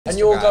And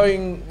you're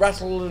going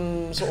rattle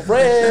and sort of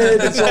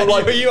red and sort of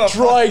like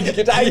trying to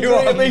get angry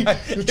at me.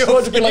 You're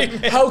trying to be like,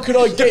 how can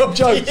I get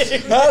Joe?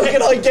 How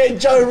can I get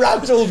Joe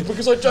rattled?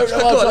 Because I don't know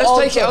how to let's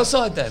answer. take it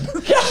outside then.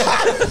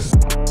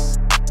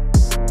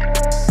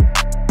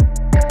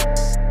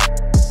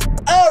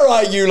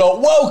 Alright you lot,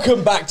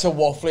 welcome back to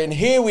Wafflin.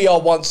 Here we are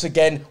once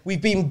again.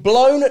 We've been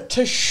blown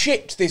to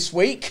shit this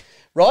week,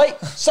 right?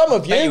 Some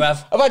of you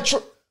have had...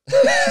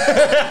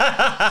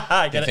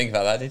 I didn't think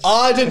about that, did you?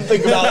 I didn't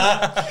think about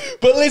that.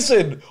 But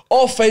listen,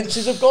 our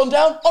fences have gone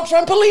down, our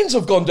trampolines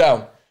have gone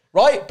down,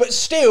 right? But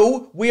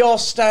still, we are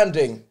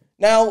standing.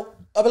 Now,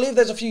 I believe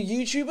there's a few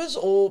YouTubers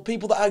or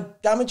people that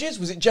had damages.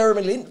 Was it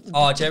Jeremy Lynch?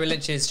 Oh, Jeremy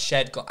Lynch's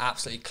shed got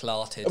absolutely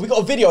clarted. Have we got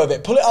a video of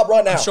it? Pull it up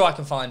right now. I'm sure I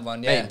can find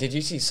one, yeah. Mate, did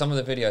you see some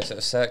of the videos that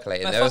were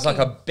circulating? There was like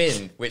a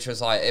bin, which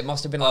was like, it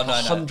must have been like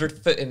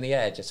 100 foot in the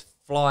air, just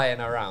flying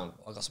around.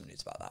 I got some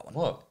news about that one.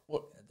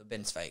 What? The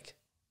bin's fake.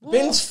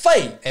 Bin's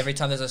fake? Every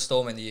time there's a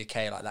storm in the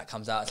UK, like that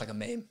comes out, it's like a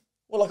meme.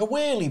 Well, like a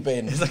wheelie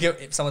bin. It's like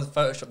if someone's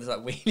photoshopped, there's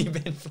like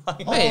wheelie bin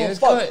flying. Mate,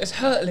 it's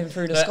hurtling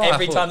through the sky.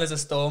 Every time there's a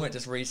storm, it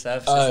just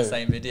resurfaces the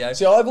same video.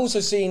 See, I've also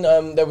seen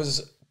there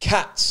was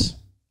cats.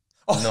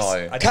 Oh,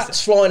 no.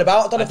 Cats flying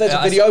about. I don't know if there's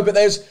a video, but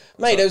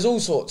there's all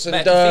sorts. And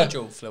the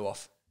cathedral flew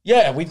off.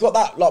 Yeah, we've got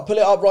that. Like, pull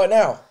it up right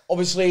now.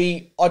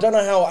 Obviously, I don't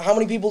know how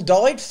many people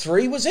died.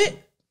 3, was it?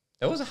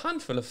 There was a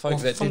handful of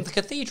folks that from the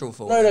cathedral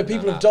fall. No,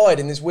 people have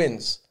died in this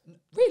winds.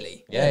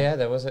 Really? Yeah,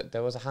 there was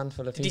a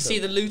handful of people. Did you see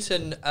the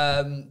Luton,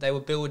 they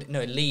were building,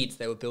 in Leeds,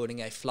 they were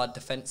building a flood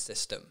defence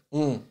system.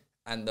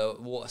 And the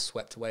water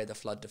swept away the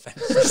flood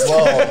defence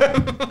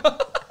system.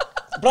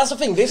 But that's the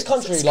thing, this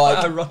country,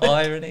 like...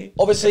 irony.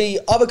 Obviously,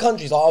 other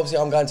countries, like, obviously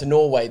I'm going to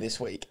Norway this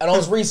week, and I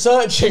was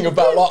researching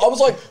about, like, I was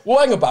like, well,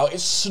 hang about,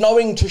 it's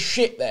snowing to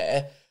shit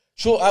there.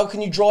 Sure, how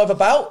can you drive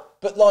about?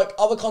 But, like,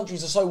 other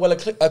countries are so well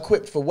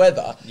equipped for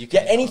weather,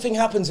 yet anything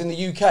happens in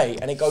the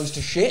UK and it goes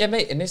to shit. Yeah,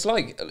 mate, and it's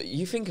like,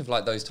 you think of,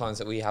 like, those times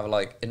that we have,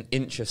 like, an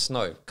inch of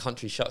snow,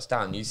 country shuts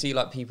down. You see,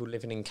 like, people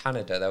living in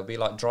Canada, they'll be,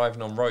 like,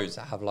 driving on roads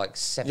that have, like,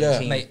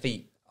 17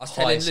 feet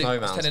high snow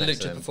mountains. I was telling Luke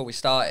just before we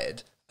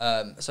started,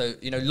 so,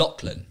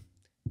 Lachlan,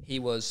 he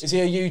was... Is he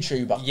a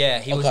YouTuber? Yeah,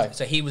 he was.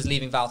 So he was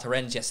leaving Val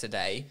Thorens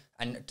yesterday,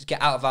 and to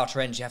get out of Val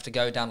Thorens, you have to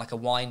go down, like, a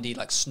windy,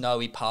 like,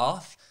 snowy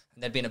path.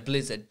 And there'd been a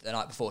blizzard the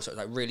night before, so it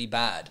was like really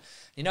bad.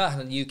 You know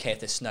how in the UK, if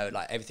there's snow,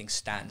 like everything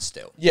stands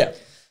still. Yeah.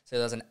 So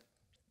there's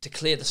to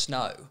clear the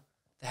snow,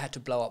 they had to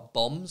blow up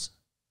bombs.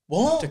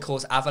 What? To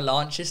cause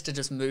avalanches to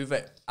just move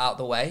it out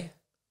the way.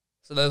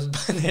 So there was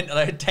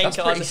like 10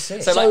 cars.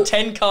 So like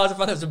 10 cars in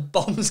front of us with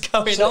bombs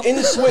going off.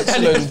 In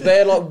Switzerland,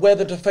 their like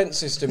weather defence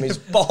system is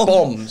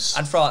bombs.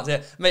 And France,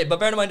 yeah. Mate, but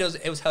bear in mind,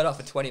 it was held up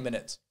for 20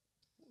 minutes.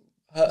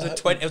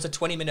 It was a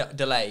 20-minute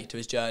delay to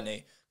his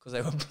journey. Because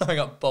they were blowing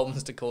up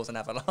bombs to cause an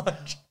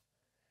avalanche.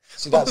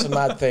 See, that's a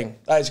mad thing.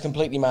 That is a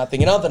completely mad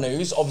thing. In other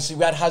news, obviously,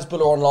 we had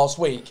Hasbulla on last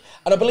week.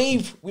 And I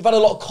believe we've had a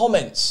lot of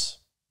comments,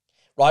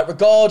 right,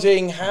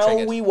 regarding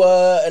how we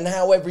were and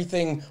how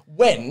everything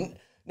went.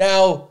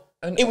 Now,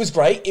 it was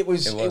great. It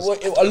was a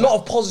lot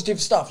of positive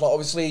stuff. Like,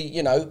 obviously,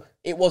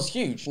 it was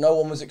huge. No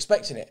one was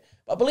expecting it.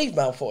 But I believe,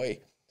 Malfoy,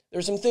 there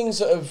are some things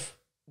that have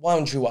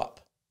wound you up.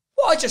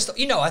 Well, I just,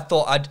 I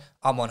thought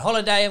I'm on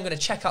holiday, I'm going to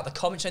check out the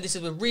comments. This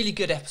is a really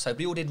good episode.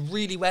 We all did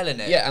really well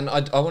in it. Yeah, and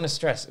I want to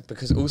stress,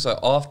 because also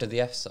after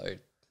the episode,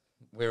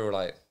 we were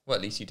like, well,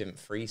 at least you didn't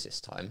freeze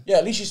this time. Yeah,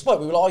 at least you spoke.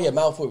 We were like, oh yeah,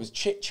 Malfoy was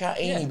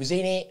chit-chatting, he was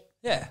in it.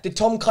 Yeah. Did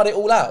Tom cut it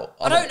all out?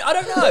 I don't know.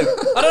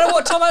 I don't know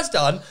what Tom has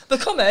done. The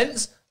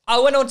comments,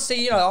 I went on to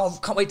see, I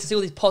can't wait to see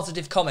all these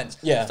positive comments.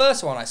 Yeah. The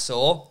first one I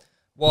saw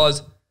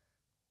was,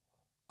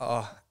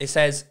 it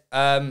says,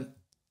 how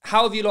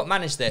have you lot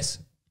managed this?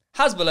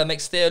 Hasbulla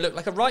makes Theo look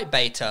like a right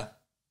baiter.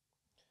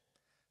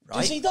 Right?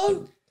 Does he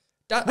though?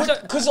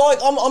 Because like,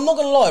 I'm not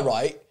gonna lie,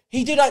 right?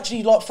 He did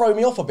actually like throw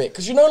me off a bit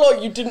because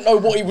like you didn't know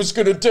what he was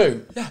gonna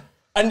do. Yeah.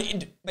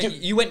 And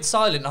you went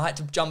silent. I had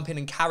to jump in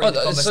and carry the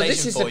conversation. So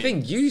this is the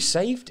thing. You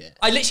saved it.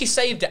 I literally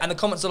saved it, and the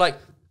comments are like,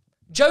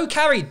 "Joe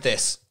carried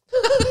this.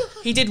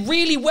 He did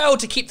really well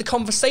to keep the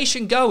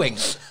conversation going.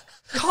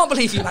 Can't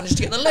believe you managed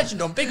to get the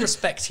legend on. Big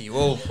respect to you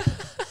all."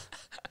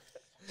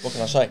 What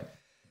can I say?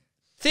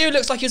 Theo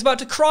looks like he was about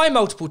to cry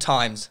multiple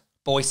times.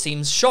 Boy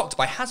seems shocked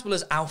by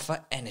Hasbulla's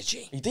alpha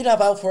energy. He did have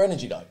alpha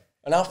energy though.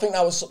 And I think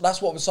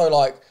that's what was so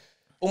like,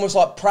 almost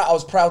like I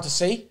was proud to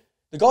see.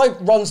 The guy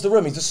runs the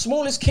room. He's the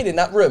smallest kid in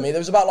that room. There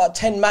was about like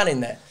 10 man in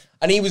there.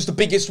 And he was the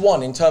biggest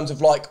one in terms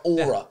of like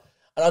aura. Yeah.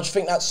 And I just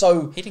think that's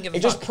so, it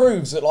just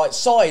proves that like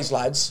size,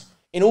 lads,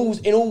 in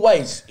all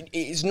ways, it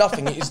is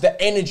nothing. It is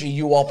the energy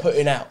you are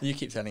putting out. You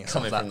keep telling us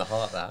coming from the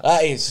heart.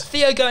 That is.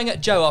 Theo going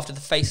at Joe after the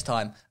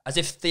FaceTime, as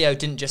if Theo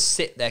didn't just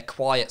sit there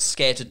quiet,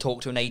 scared to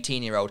talk to an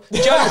 18-year-old.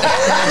 Joe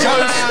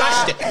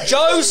smashed it.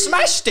 Joe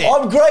smashed it.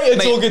 I'm great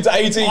at talking to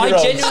 18-year-olds.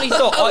 I genuinely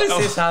thought. How is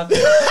this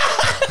happening?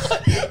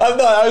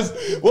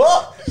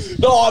 What?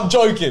 No, I'm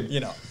joking.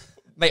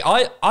 Mate,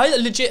 I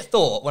legit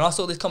thought when I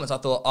saw these comments, I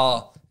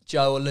thought,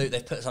 Joe or Luke,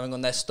 they've put something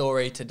on their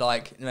story to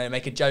like,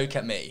 make a joke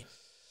at me.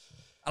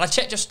 And I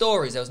checked your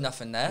stories, there was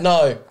nothing there.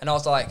 No. And I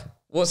was like,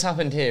 What's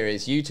happened here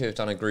is you two have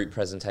done a group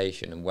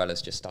presentation and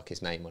Weller's just stuck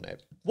his name on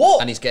it.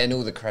 What? And he's getting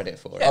all the credit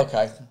for it.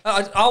 Okay.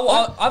 I've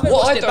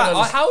watched it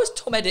back. How has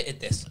Tom edited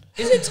this?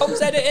 Is it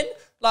Tom's editing?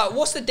 Like,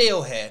 what's the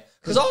deal here?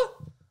 Because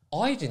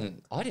I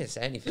didn't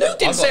say anything. Luke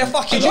didn't say a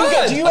fucking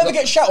word. Do you ever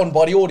get shat on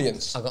by the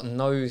audience? I got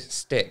no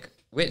stick,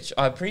 which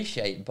I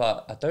appreciate,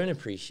 but I don't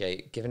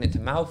appreciate giving it to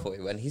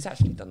Malfoy when he's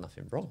actually done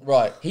nothing wrong.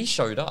 Right. He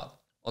showed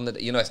up on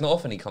the. You know, it's not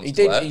often he comes. He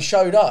did. Work. He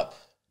showed up.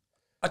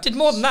 I did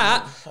more than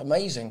that.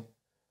 Amazing.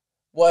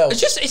 Well,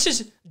 it's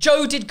just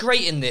Joe did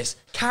great in this,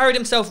 carried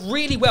himself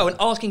really well and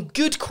asking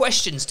good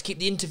questions to keep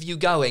the interview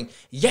going.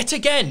 Yet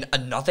again,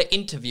 another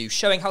interview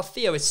showing how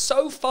Theo is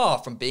so far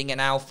from being an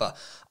alpha,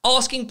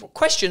 asking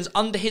questions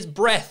under his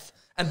breath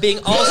and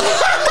being asked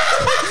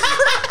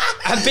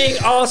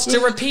to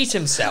repeat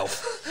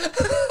himself.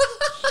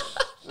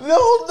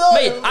 No.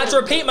 Mate, I had to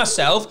repeat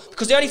myself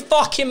because the only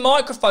fucking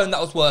microphone that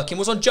was working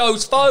was on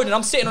Joe's phone and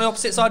I'm sitting on the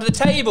opposite side of the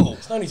table.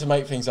 There's no need to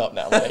make things up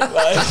now, mate.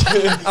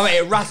 I mean,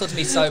 it rattled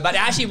me so bad.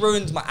 It actually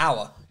ruined my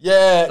hour.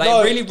 Yeah,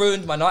 It really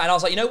ruined my night. And I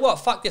was like, you know what?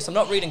 Fuck this. I'm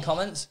not reading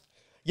comments.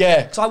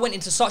 Yeah. So I went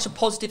into such a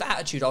positive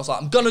attitude. I was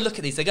like, I'm going to look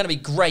at these. They're going to be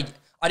great.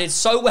 I did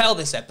so well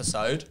this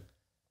episode.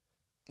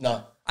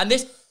 No. And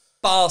this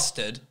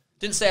bastard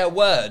didn't say a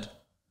word.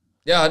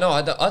 Yeah, I know.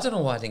 I don't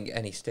know why I didn't get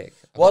any stick.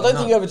 Well, I don't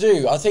think you ever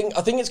do. I think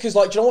it's because,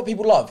 like, do you know what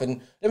people love? And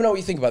let me know what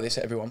you think about this,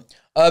 everyone.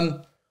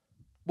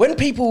 When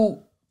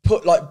people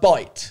put like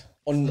bite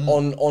on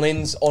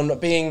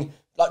being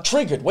like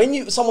triggered,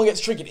 when someone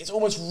gets triggered, it's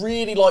almost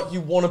really like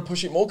you want to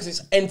push it more because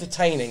it's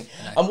entertaining.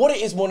 And what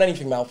it is more than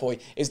anything, Malfoy,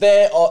 is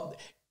they are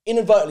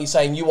inadvertently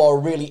saying you are a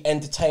really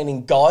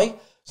entertaining guy.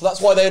 So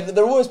that's why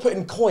they're always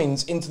putting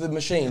coins into the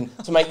machine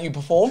to make you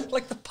perform.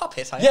 Like the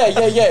puppet. Yeah.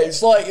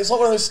 It's like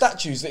one of those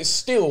statues that is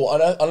still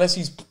unless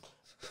he's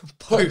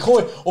put a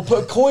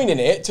coin in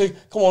it to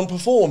come on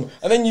perform,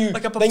 and then you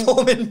like a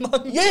performing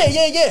monkey.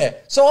 Yeah.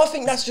 So I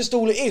think that's just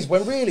all it is.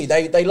 When really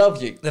they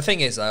love you. The thing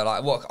is though,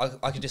 like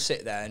I could just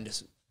sit there and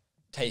just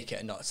take it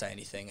and not say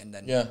anything, and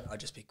then I'd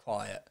just be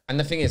quiet. And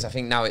the thing is, I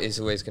think now it is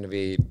always going to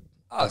be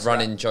a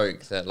running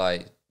joke that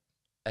like.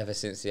 Ever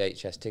since the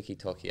HS Tiki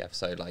Toki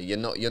episode, like you're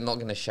not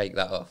going to shake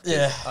that off.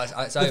 Yeah,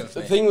 it's over for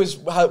me. The thing was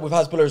with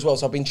Hasbulla as well,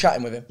 so I've been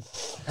chatting with him.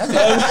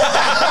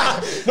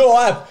 No,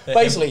 I have.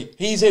 Basically,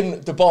 he's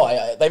in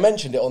Dubai. They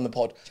mentioned it on the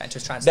pod. Chatting to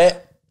his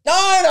translator. No.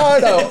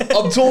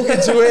 I'm talking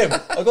to him.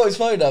 I got his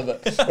phone number.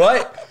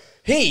 Right?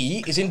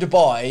 He is in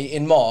Dubai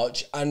in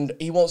March, and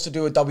he wants to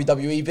do a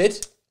WWE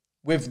vid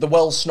with the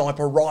Wells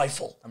Sniper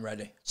rifle. I'm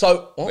ready.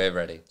 So we're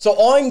ready.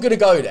 So I'm going to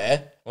go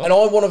there, and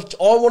I want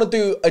to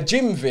do a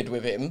gym vid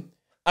with him.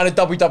 And a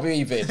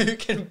WWE vid. Who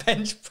can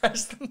bench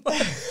press them?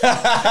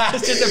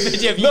 It's just a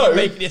video of you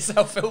making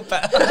yourself feel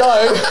better.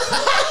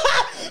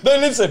 No,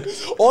 listen.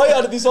 I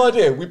had this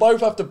idea. We both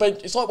have to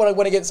bench. It's like when I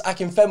went against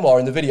Akin Fenwar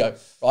in the video,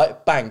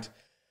 right? Banged.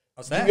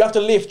 What's that? You have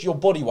to lift your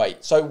body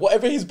weight. So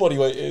whatever his body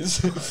weight is,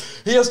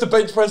 he has to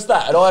bench press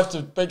that, and I have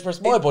to bench press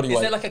my body weight.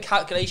 Is there like a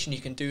calculation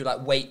you can do,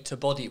 like weight to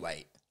body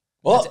weight?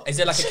 What? Is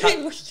there like a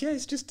yeah,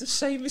 it's just the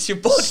same as your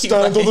body.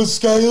 Stand on the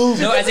scale.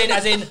 No, as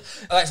in,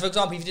 like, for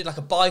example, if you did like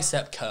a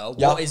bicep curl,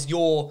 what is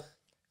your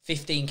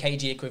 15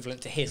 kg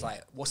equivalent to his?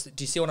 Like, do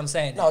you see what I'm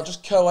saying? No,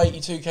 just curl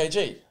 82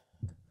 kg.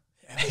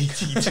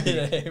 82.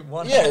 Yeah, like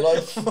 1 yeah,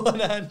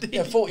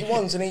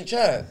 41s in each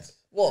hand.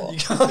 What?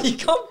 You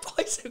can't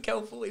bicep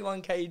curl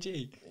 41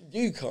 kg.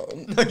 You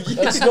can't. No,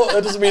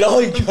 that doesn't mean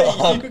I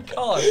can't. You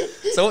can't.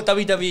 So what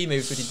WWE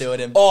moves would you do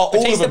with him? Oh,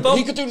 all of them.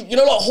 He could do,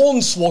 like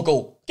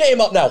Hornswoggle. Get him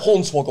up now,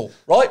 Hornswoggle,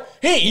 right?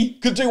 He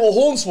could do what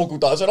Hornswoggle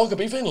does, and I could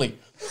be Finley.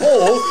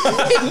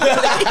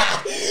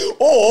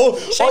 Or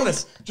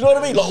Shameless. Do you know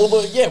what I mean?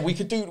 Like, we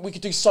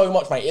could do so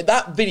much, mate.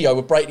 That video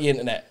would break the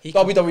internet.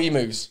 WWE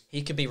moves.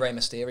 He could be Rey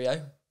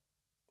Mysterio.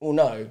 Oh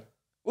no.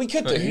 We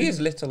could do. He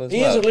is little as well.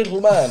 He is a little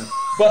man.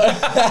 but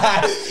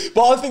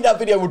I think that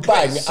video would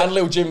bang and a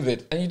little gym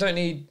vid. And you don't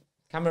need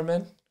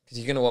cameramen? Because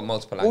you're going to want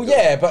multiple angles. Well,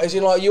 yeah, but as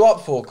in, like, you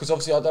up for? Because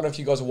obviously I don't know if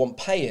you guys will want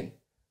paying.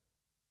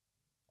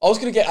 I was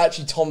going to get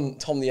actually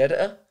Tom the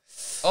editor.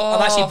 Oh,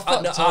 I'm actually...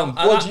 fuck Tom.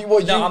 You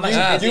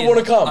want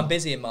to come? I'm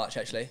busy in March,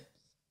 actually.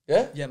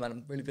 Yeah? Yeah, man,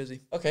 I'm really busy.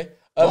 Okay.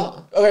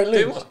 Okay,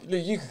 Luke,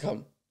 you could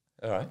come.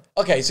 All right.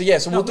 Okay, so yeah,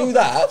 we'll do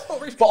that.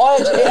 But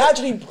it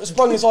actually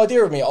sprung this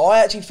idea of me. I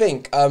actually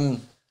think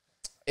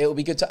it would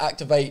be good to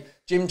activate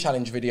gym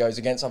challenge videos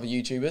against other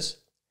YouTubers.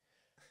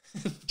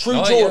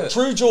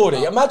 True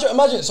Geordie.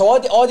 Imagine. So I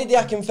did the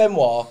Akin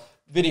Fenwar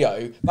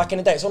video back in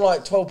the day. It's on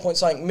like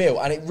 12-point-something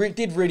mil, and it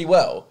did really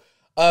well.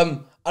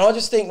 And I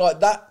just think like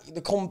that,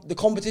 the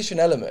competition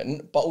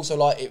element, but also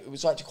like it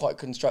was actually quite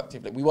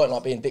constructive. Like, we weren't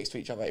like being dicks to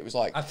each other. It was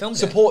like I filmed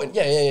supporting.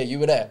 Yeah, you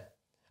were there.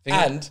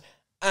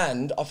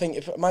 And I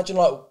think imagine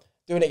like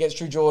doing it against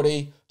True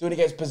Geordie, doing it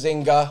against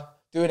Bazinga,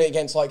 doing it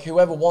against like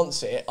whoever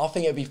wants it. I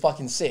think it'd be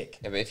fucking sick.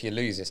 Yeah, but if you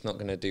lose, it's not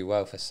going to do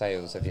well for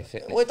sales of your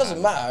fitness. Well, it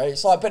doesn't matter.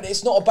 It's like, but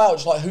it's not about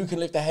just like who can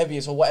lift the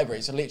heaviest or whatever.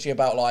 It's literally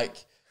about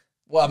like,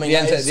 well, I mean,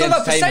 it's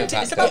about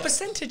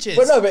percentages.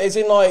 But no, but it's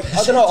in like,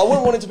 I don't know. I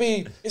wouldn't want it to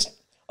be.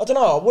 I don't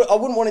know. I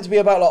wouldn't want it to be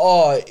about like,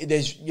 oh,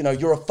 there's, you know,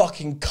 you're a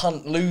fucking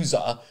cunt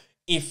loser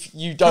if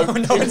you don't,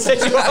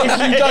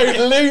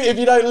 if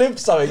you don't live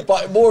something.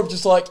 But more of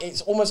just like, it's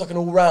almost like an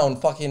all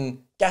round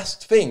fucking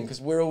gassed thing because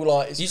we're all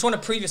like. You just want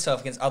to prove yourself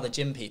against other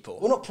gym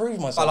people. Well, not prove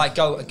myself. But like,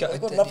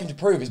 I've got nothing to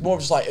prove. It's more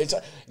of just like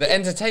the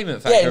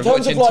entertainment factor of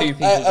watching two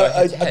people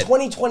a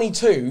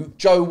 2022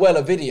 Joe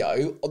Weller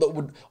video that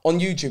would on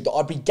YouTube that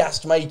I'd be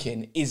gassed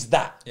making is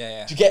that.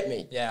 Yeah. Do you get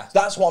me? Yeah. So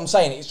that's what I'm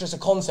saying. It's just a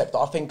concept that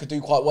I think could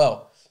do quite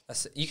well.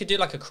 You could do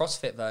like a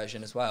CrossFit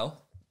version as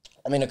well.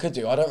 I mean, I could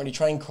do. I don't really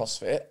train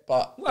CrossFit,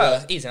 but well,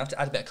 it's easy enough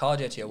to add a bit of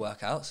cardio to your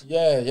workouts.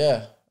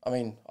 Yeah. I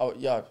mean, I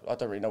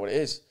don't really know what it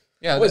is.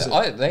 Yeah,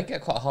 they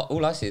get quite hard.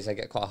 All I see is they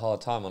get quite a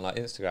hard time on like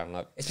Instagram.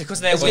 Like it's because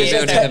they're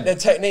weird. Their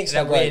techniques.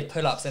 They're weird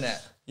pull-ups, isn't it?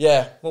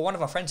 Yeah. Well, one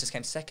of our friends just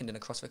came second in a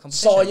CrossFit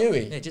competition.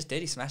 Sayui. Yeah, he just did.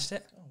 He smashed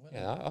it. Oh, well.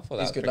 Yeah, I thought that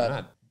was good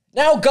mad.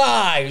 Now,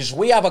 guys,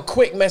 we have a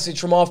quick message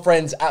from our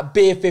friends at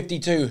Beer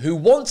 52 who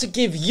want to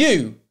give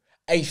you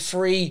a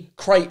free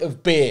crate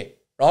of beer.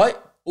 Right?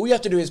 All you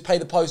have to do is pay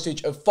the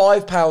postage of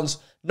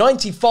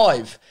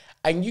 £5.95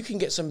 and you can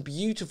get some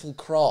beautiful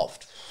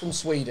craft from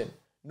Sweden,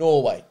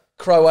 Norway,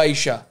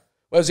 Croatia,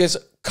 whereas there's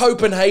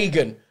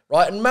Copenhagen,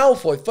 right? And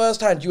Malfoy,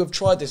 firsthand, you have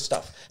tried this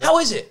stuff. How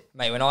is it?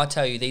 Mate, when I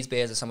tell you these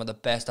beers are some of the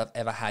best I've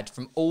ever had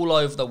from all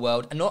over the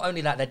world, and not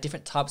only that, they're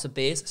different types of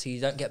beers, so you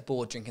don't get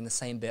bored drinking the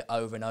same beer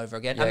over and over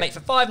again. Yeah. And mate, for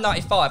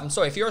 £5.95, I'm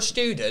sorry, if you're a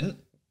student...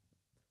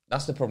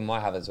 That's the problem I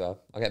have as well.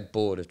 I get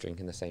bored of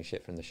drinking the same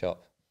shit from the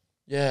shop.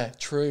 Yeah,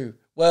 true.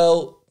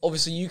 Well,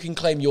 obviously you can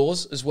claim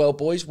yours as well,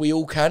 boys. We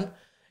all can.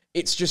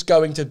 It's just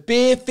going to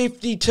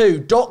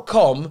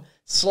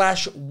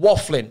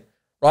beer52.com/wafflin.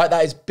 Right?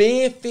 That is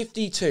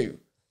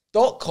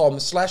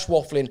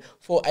beer52.com/wafflin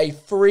for a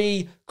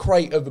free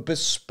crate of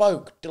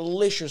bespoke,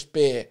 delicious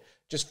beer.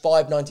 Just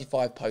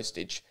 $5.95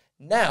 postage.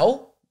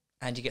 Now...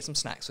 And you get some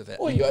snacks with it.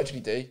 Oh, you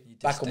actually do.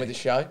 Back on with the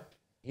show.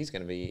 He's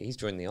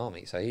joined the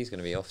army, so he's going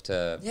to be off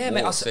to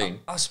war soon.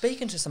 I was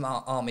speaking to some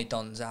army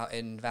dons out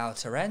in Val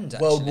Thorens,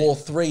 actually. World War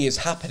III is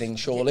happening,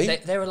 surely.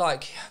 They were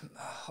like,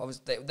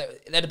 they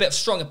had a bit of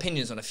strong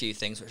opinions on a few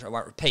things, which I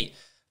won't repeat.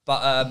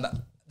 But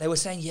they were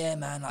saying, yeah,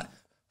 man, like,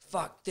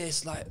 fuck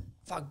this, like,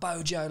 fuck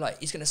Bojo, like,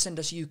 he's going to send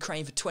us to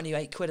Ukraine for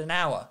 28 quid an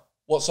hour.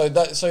 What, so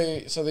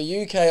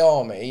the UK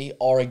army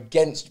are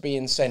against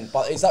being sent,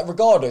 but is that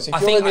regardless? If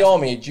you're in the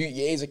army, it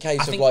is a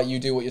case of, like, you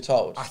do what you're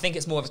told? I think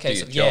it's more of a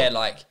case of,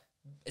 like...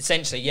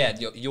 Essentially, yeah,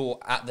 you're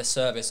at the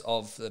service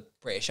of the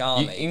British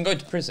Army. You can go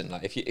to prison.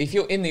 Like if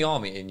you're in the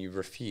army and you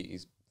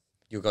refuse,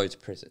 you'll go to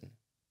prison.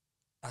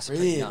 That's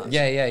really nice.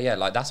 Yeah.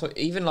 Like that's what.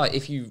 Even like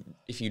if you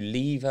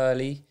leave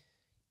early,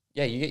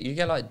 yeah, you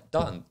get like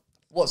done.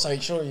 What? So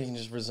surely you can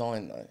just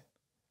resign though.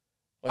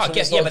 I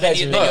guess but then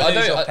you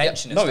lose your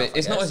pension. No,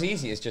 it's not as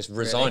easy as just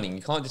resigning.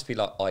 You can't just be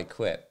like, I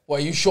quit. Well,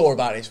 are you sure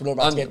about it? We're not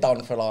about to get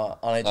done for like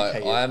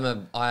uneducated. I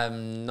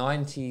am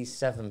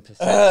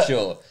 97%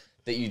 sure.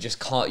 That you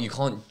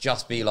can't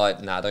just be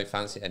like, nah, I don't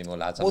fancy it anymore,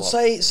 lads. Well,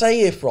 say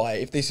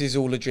if this is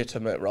all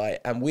legitimate, right,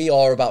 and we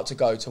are about to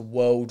go to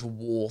World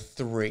War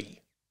III.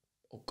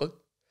 Okay.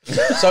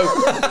 So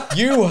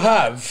you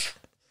have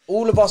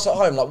all of us at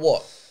home, like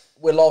what?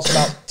 We'll last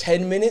about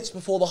 10 minutes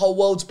before the whole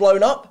world's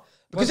blown up?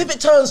 Because if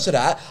it turns to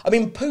that, I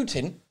mean,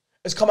 Putin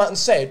has come out and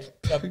said,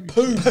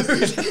 Putin,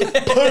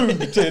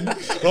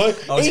 right?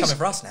 Oh, he's coming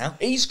for us now.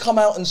 He's come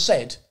out and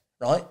said,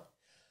 right,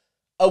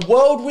 a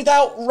world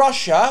without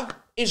Russia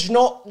is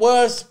not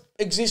worth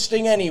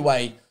existing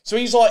anyway. So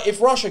he's like, if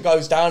Russia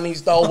goes down,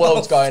 the whole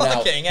world's going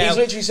out. He's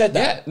literally said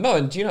that. Yeah, no,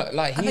 and do you know,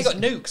 like, and they got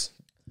nukes.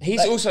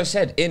 He's also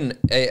said in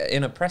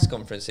a press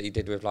conference that he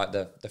did with like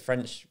the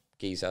French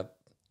geezer,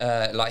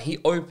 like he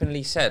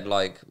openly said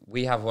like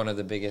we have one of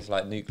the biggest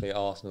like nuclear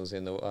arsenals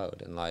in the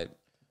world, and like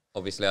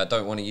obviously I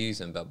don't want to use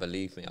them, but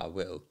believe me, I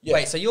will. Yeah.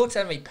 Wait, so you're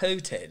telling me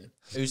Putin,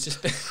 who's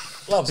just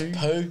loves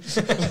poo,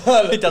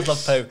 he does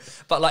love poo,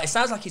 but like it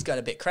sounds like he's going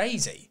a bit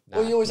crazy.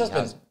 Well, he always has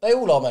been. They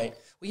all are, mate.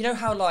 Well, you know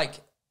how like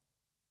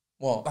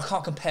what? I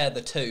can't compare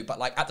the two, but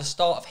like at the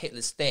start of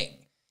Hitler's thing,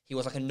 he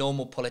was like a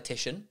normal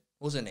politician,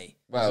 wasn't he?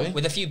 Well,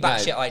 with a few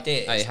batshit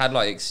ideas. No, he had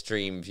like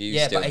extreme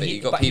views still, but he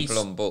got people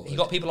on board. He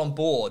got people on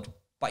board,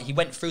 but he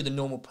went through the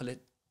normal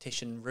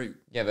politician route.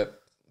 Yeah, but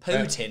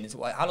Putin is how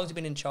long has he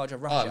been in charge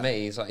of Russia? Oh,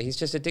 mate, he's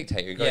just a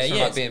dictator. He goes from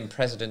like being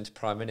president to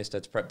prime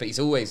minister to but he's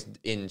always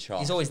in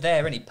charge. He's always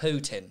there, isn't he?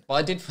 Putin. But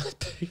I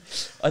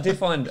did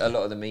find a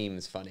lot of the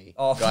memes funny.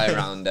 Guy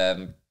around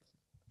the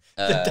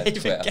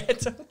David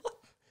Guetta.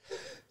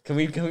 Can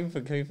we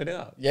put it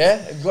up? Yeah,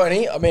 have you got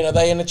any? I mean, are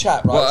they in the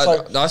chat, right?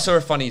 Well, I saw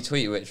a funny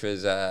tweet which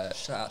was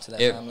shout out to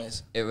their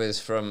families. It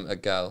was from a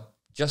girl.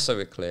 Just so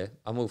we're clear,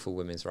 I'm all for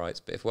women's rights,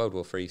 but if World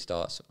War III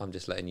starts, I'm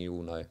just letting you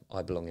all know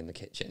I belong in the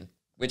kitchen.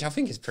 Which I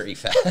think is pretty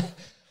fair.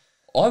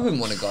 I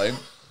wouldn't want to go.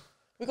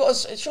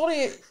 Surely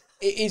it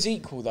is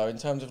equal though in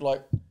terms of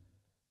like,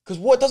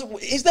 because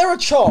is there a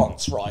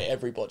chance, right,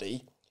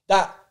 everybody,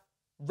 that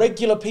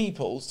regular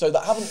people, so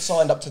that haven't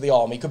signed up to the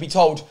army, could be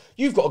told,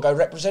 you've got to go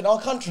represent our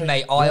country?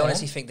 Mate, I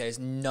honestly think there is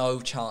no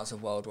chance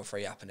of World War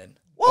III happening.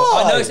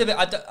 Why? I know it's a bit.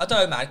 I don't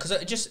know, man. Because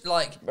it just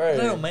like Right. I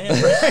don't know, man.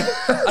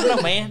 I don't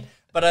know, man.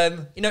 But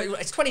you know,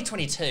 it's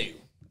 2022.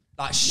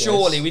 Like,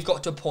 surely we've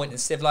got to a point in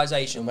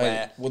civilization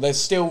where... Well, there's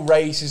still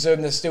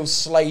racism, there's still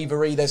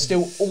slavery, there's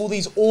still all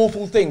these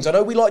awful things. I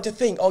know we like to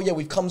think, oh yeah,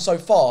 we've come so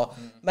far.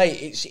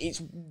 Mate,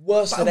 it's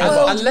worse than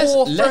ever. And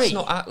let's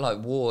not act like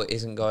war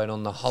isn't going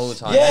on the whole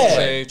time. Yeah,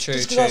 anyway.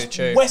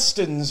 True.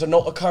 Westerns are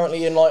not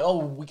currently in like, oh,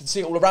 we can see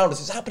it all around us.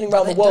 It's happening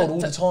around the world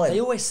all the time. They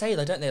always say,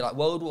 though, don't they? Like,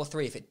 World War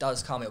III, if it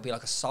does come, it'll be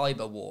like a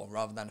cyber war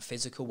rather than a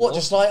physical war. What,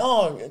 just like,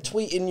 oh,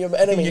 tweeting your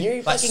enemy. You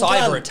like fucking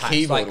cyber can.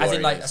 attacks, like, as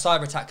in like a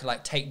cyber attack could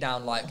like take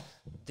down like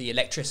the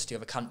electricity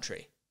of a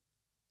country.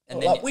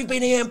 And Like, we've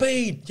been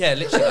EMP'd. yeah,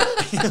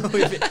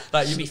 literally,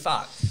 like you'd be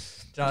fucked.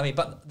 Do you know what I mean?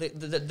 But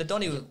the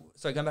Donny was,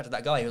 sorry, going back to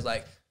that guy, he was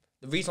like,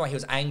 the reason why he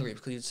was angry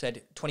because he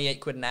said 28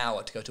 quid an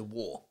hour to go to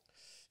war.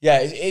 Yeah,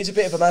 it's a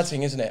bit of a mad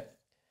thing, isn't it?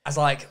 As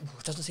like,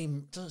 it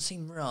doesn't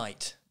seem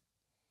right.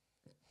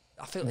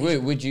 I feel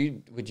like Would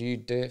you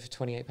do it for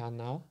 £28 an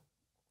hour?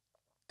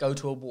 go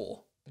to a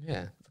war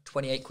Yeah. for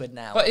 28 quid an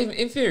hour. But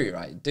in theory,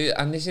 right?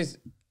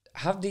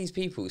 Have these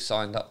people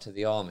signed up to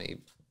the army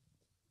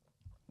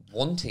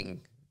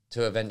wanting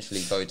to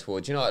eventually go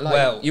towards? You know, like,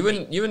 Well, you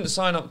wouldn't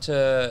sign up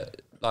to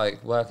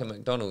like work at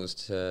McDonald's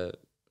to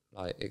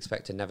like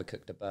expect to never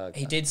cook the burger.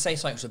 He did say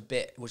something was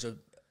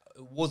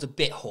a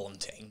bit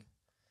haunting.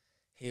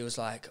 He was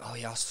like, "Oh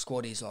yeah, us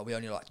squaddies, like we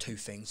only like two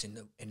things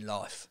in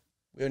life.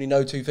 We only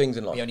know two things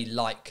in life. We only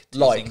like two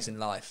things in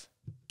life: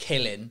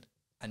 killing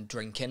and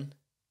drinking."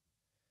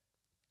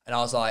 And I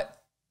was like,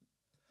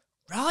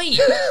 "Right,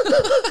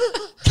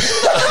 okay."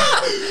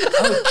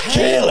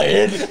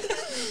 Killing.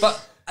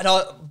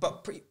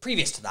 But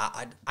previous to that,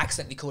 I'd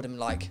accidentally called him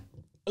like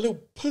A little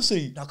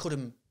pussy. I called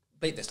him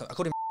bleep this time. I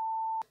called him,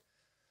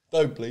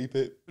 Don't bleep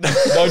it. No,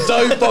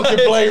 don't fucking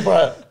bleep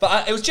it.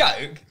 but it was a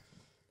joke.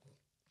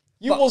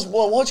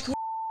 Why'd you call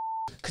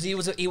Because he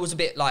was a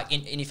bit like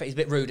in your face, he's a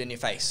bit rude in your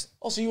face.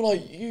 Oh, so you were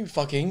like, you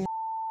fucking...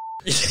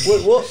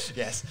 what?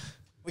 Yes.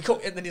 We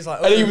called, and then he's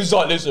like, And he was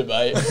like, listen,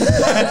 mate. and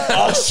then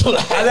I was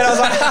like,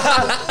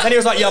 then he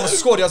was like, yeah, I'm a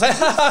squaddy. I was like,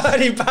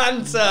 and he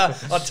banter.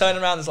 I turn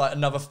around, there's like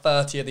another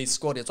 30 of these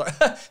squaddies. Like,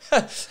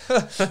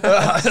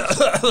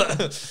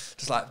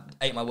 just like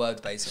ate my words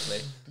basically.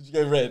 Did you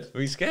go red? Were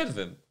you scared of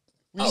him?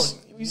 Were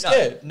you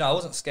scared? No, I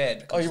wasn't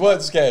scared. Oh, you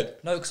weren't scared?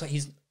 No, because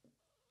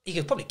he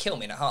could probably kill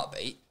me in a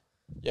heartbeat.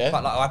 Yeah.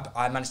 But like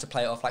I managed to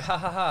play it off like, ha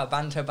ha ha,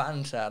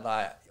 banter.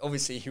 Like,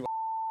 obviously he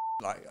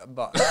like,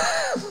 but.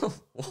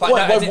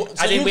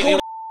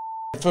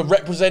 For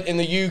representing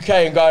the UK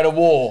and going to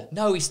war?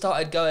 No, he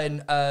started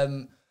going, I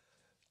know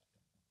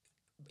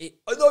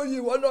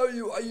you, are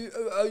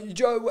you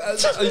Joe,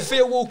 are you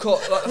Theo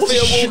Walcott? Like, What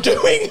are you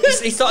doing?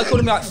 He started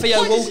calling me like Theo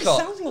Why does he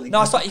Walcott. sound like No,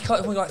 he started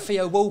calling me like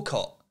Theo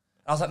Walcott.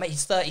 I was like, mate,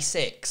 he's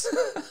 36.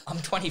 I'm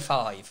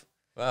 25.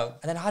 Wow.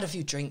 And then I had a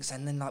few drinks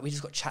and then like we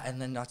just got chatting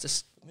and then I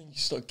just... You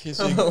started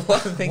kissing. One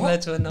thing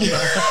led to another.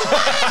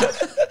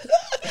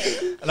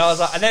 And I was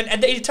like, and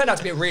then he turned out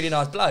to be a really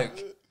nice bloke.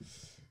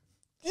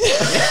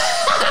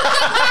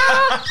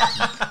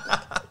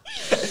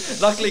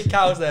 Luckily,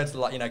 Cal's there to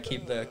like, you know,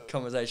 keep the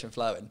conversation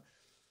flowing.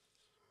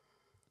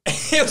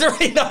 He was a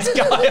really nice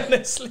guy,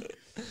 honestly.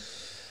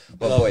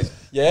 Well, boys.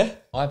 Yeah?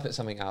 I put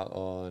something out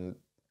on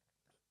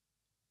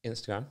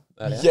Instagram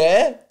earlier.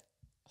 Yeah?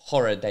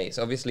 Horror dates.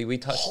 Obviously, we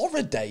touched...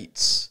 Horror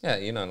dates? Yeah,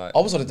 you know, like... I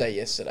was on a date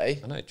yesterday.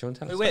 I know. Do you want to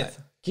tell us Who about with?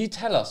 it? Can you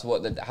tell us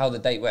how the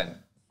date went?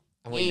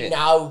 And what you did?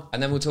 know.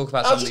 And then we'll talk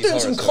about I some was of just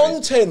these doing some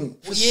horror stories. content.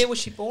 What year was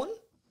she born?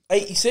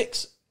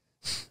 86.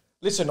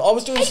 Listen, I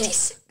was doing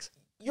 86.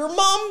 Your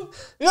mum?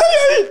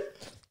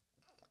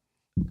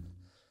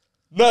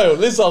 No,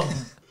 listen.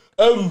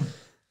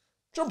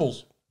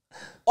 Troubles.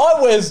 I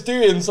was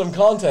doing some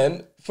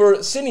content for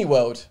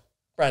Cineworld,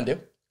 brand deal.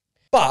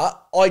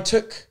 But I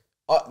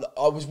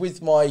was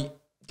with my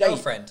date.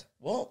 Girlfriend.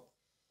 What?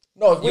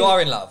 No, You are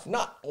in love.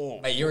 Nah.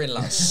 Mate, you're in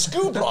love.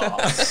 Scuba.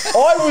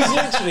 I was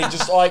literally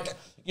just like,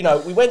 you know,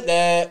 we went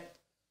there,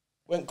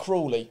 went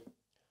Crawley,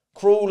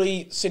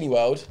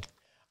 Cineworld,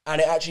 and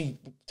it actually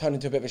turned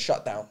into a bit of a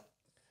shutdown.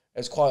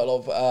 There's quite a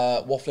lot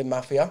of Wafflin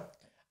mafia,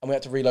 and we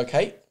had to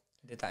relocate.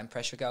 Did that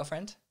impress your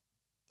girlfriend?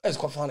 It was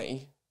quite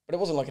funny, but it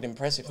wasn't like an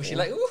impressive Was thing. she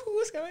like, ooh,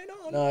 what's going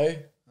on? No.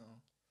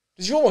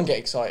 Does your one get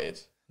excited?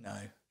 No.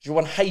 Does your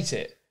one hate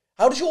it?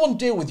 How does your one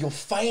deal with your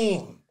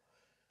fame?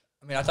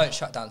 I mean, I don't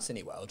shut down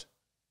Cineworld.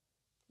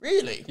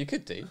 Really? You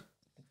could do.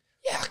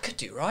 Yeah, I could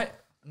do, right?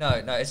 No,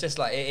 it's just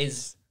like, it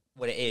is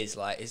what it is.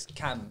 Like,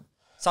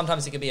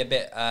 sometimes it can be a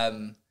bit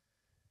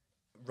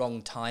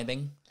wrong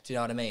timing. Do you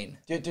know what I mean?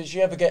 Did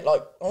she ever get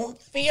like, oh,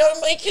 Theo,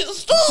 make it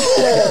stop?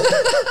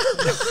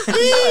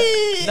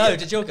 No,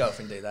 did your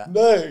girlfriend do that?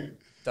 No.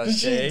 Does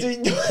she?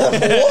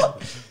 What?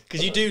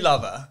 Because you do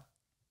love her.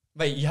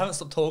 Mate, you haven't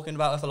stopped talking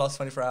about her for the last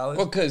 24 hours.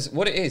 Well, because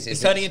what it is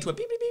it's turning into a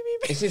beep, beep, beep,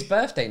 beep. it's his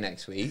birthday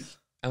next week,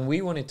 and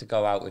we wanted to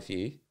go out with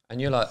you,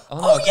 and you're like, oh,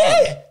 no, Oh, I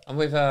can't. yeah. I'm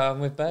with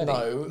Birdie.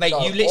 No, Mate,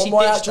 no. you literally on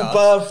my ditched actual us.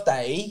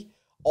 birthday,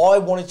 I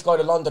wanted to go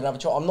to London and have a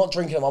chat. I'm not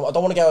drinking them. I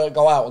don't want to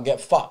go out and get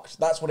fucked.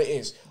 That's what it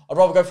is. I'd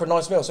rather go for a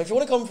nice meal. So if you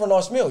want to come for a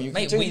nice meal, you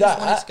can do that. We just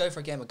wanted to go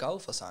for a game of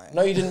golf or something.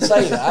 No, you didn't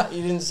say that.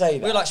 You didn't say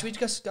that. We were like, should we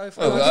just go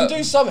for we can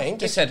do something.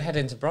 Just said head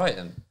into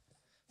Brighton.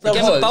 A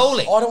game of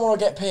bowling. I don't want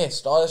to get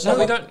pissed. No,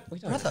 we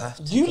don't. Brother.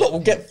 You lot will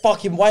get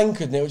fucking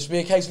wankered and it will just be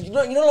a case of, you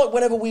know like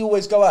whenever we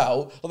always go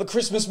out, like the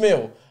Christmas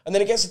meal, and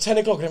then it gets to 10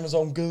 o'clock and everyone's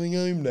like, I'm going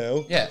home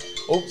now. Yeah.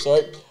 Oh,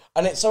 sorry.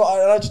 And it's so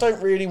I just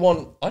don't really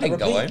want. I didn't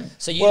go home.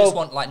 So you just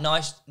want like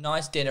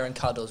nice dinner and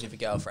cuddles with your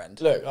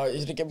girlfriend. Look,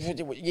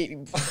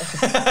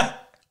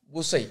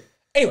 we'll see.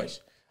 Anyways,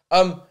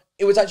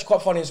 it was actually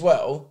quite funny as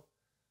well.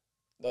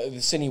 The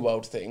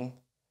Cineworld thing.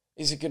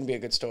 Is it going to be a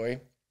good story?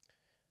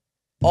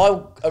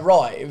 I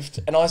arrived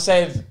and I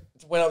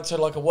went up to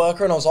like a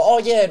worker and I was like, oh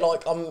yeah,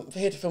 like I'm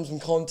here to film some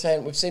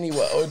content with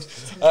Cineworld.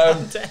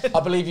 I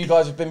believe you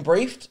guys have been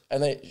briefed.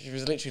 And she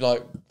was literally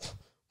like,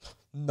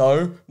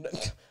 no.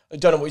 I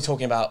don't know what you're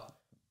talking about.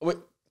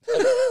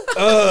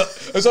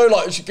 And so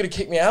like she's gonna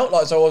kick me out,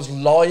 like so I was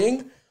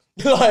lying.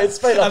 Like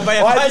it's I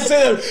had to sit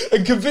there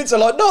and convince her,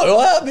 like, no,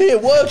 I am here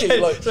working.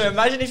 Like, so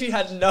imagine if you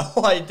had no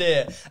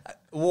idea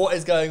what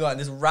is going on.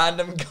 This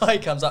random guy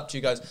comes up to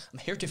you, goes, "I'm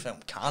here to film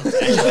content."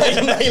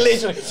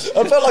 literally,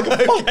 I felt like a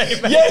fuck.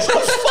 Yes,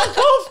 fuck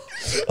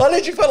off. I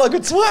literally felt like a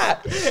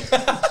twat.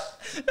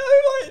 No,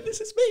 like, this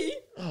is me.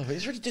 Oh, but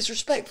it's really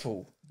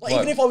disrespectful. Like,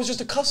 even if I was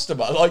just a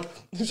customer, like,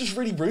 it was just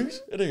really rude.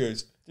 And he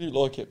goes, didn't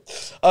like it.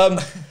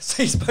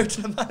 So you spoke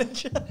to the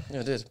manager?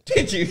 Yeah, I did.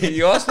 Did you?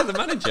 You asked for the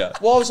manager?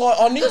 Well, I was like,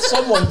 I need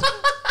someone.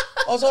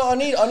 I was like, I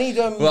need.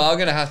 Well, I'm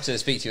going to have to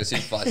speak to your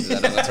supervisor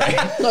then, I'm afraid.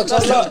 No, because I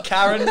was like,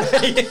 Karen.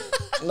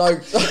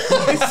 no.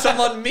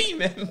 Someone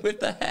meme him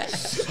with the hair.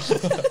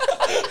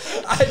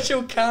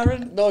 Actual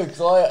Karen? No,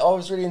 because I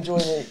was really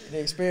enjoying the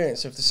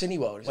experience of the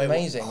Cineworld. It's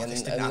amazing. Oh,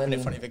 this didn't happen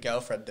in front of your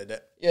girlfriend, did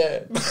it?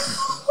 Yeah.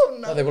 Oh,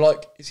 no. And they were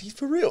like, is he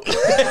for real?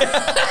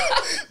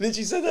 Then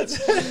she said that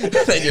to me.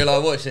 Then you're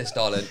like, watch this,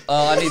 darling.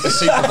 I need the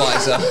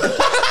supervisor.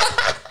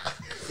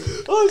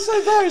 Oh, it's so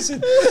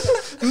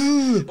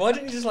embarrassing. Why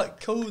didn't you just like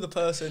call the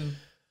person?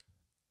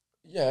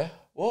 Yeah.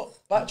 What?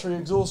 Battery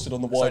exhausted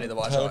on the Sorry,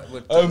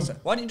 wide.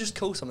 why didn't you just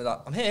call someone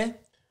like, I'm here?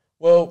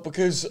 Well,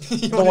 because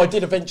I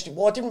did eventually.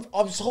 Well, I didn't.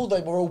 I was told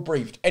they were all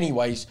briefed.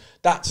 Anyways,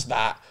 that's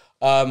that.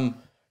 One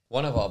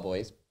of our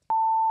boys,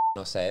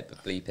 I'll say it,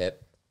 but bleep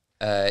it,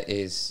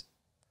 is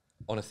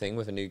on a thing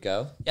with a new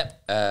girl.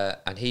 Yep.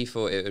 And he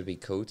thought it would be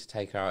cool to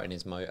take her out in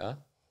his motor.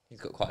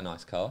 He's got quite a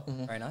nice car.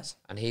 Mm-hmm. Very nice.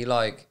 And he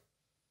like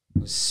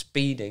was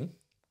speeding.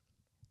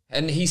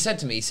 And he said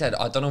to me,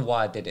 I don't know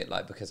why I did it,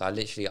 like, because I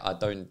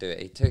don't do it.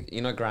 He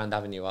took, Grand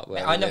Avenue up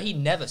where I know he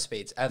never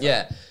speeds, ever.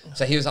 Yeah.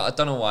 So he was like, I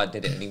don't know why I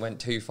did it. And he went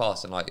too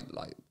fast and like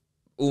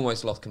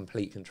almost lost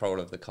complete control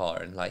of the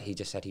car. And like, he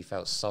just said he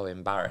felt so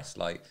embarrassed,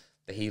 like,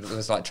 that he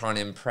was like trying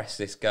to impress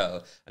this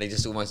girl and he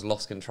just almost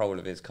lost control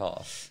of his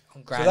car.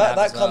 So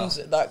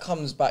that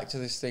comes back to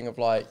this thing of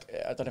like,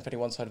 I don't know if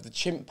anyone's heard of the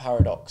chimp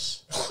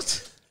paradox.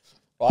 What?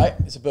 Right?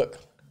 It's a book.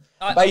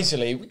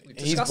 Basically, we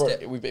discussed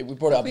it. We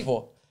brought it up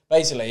before.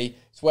 Basically,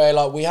 it's where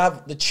like we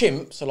have the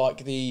chimp, so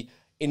like the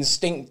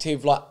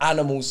instinctive like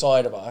animal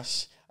side of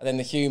us, and then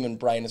the human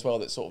brain as well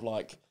that's sort of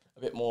like a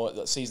bit more,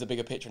 that sees the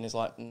bigger picture and is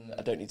like,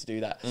 I don't need to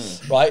do that.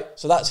 Right?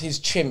 So that's his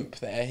chimp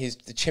there,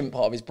 the chimp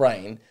part of his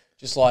brain,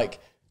 just like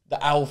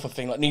the alpha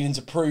thing, like needing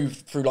to prove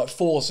through like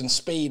force and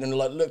speed and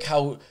like, look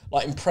how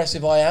like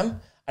impressive I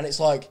am. And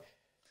it's like...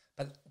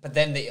 But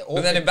then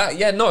and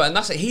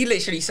that's it. He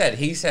literally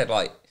said,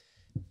 like,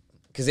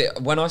 because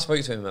when I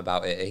spoke to him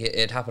about it,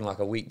 it happened like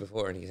a week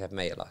before, and he said,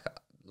 mate,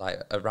 like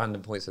at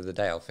random points of the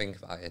day, I'll think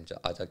about it, and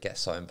I get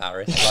so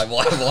embarrassed. Like,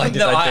 why did I do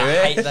it?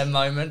 I hate them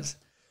moments.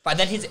 But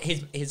then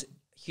his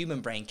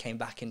human brain came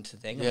back into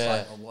the thing. Yeah.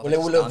 Like, oh, well, it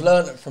will have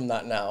learned from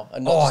that now,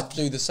 and not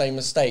do the same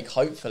mistake,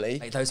 hopefully.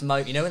 Like those in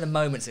the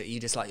moments that you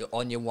just like, you're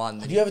on your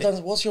one. Have you ever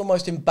done, what's your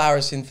most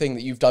embarrassing thing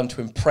that you've done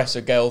to impress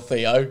a girl,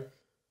 Theo?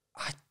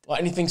 Like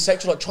anything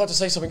sexual, like tried to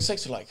say something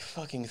sexual, like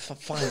fucking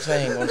fine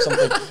thing or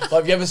something. Like,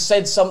 have you ever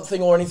said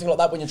something or anything like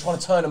that when you're trying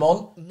to turn them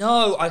on?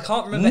 No, I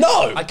can't remember.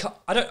 No, I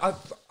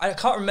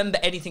can't remember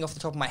anything off the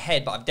top of my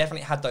head, but I've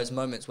definitely had those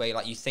moments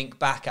where you think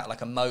back at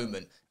like a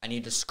moment and you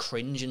just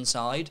cringe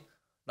inside,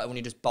 like when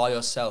you just by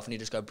yourself and you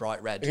just go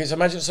bright red. Okay, so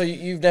imagine, so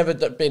you've never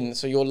been,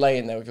 so you're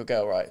laying there with your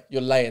girl, right?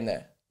 You're laying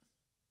there,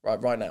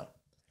 right now.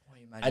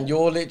 And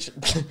you're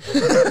literally,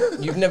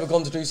 you've never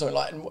gone to do something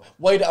like, and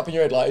weighed it up in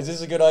your head, like, is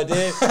this a good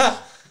idea?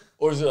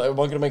 Or is it like, am I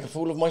going to make a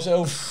fool of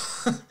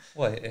myself?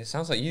 Well, it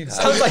sounds like you have.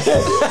 Sounds like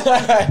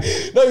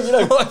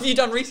No, What have you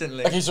done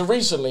recently? Okay, so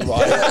recently,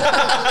 right?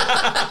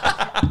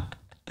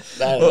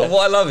 But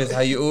what I love is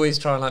how you always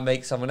try and like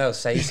make someone else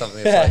say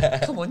something. It's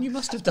like, come on, you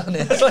must have done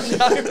it. It's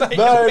like,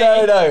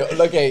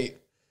 No. Okay,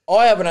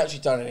 I haven't actually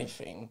done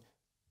anything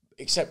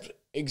except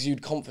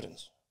exude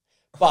confidence.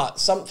 But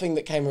something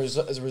that came as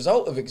a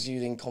result of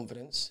exuding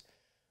confidence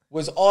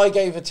was I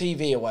gave a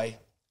TV away,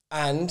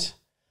 and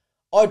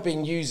I'd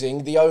been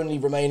using the only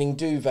remaining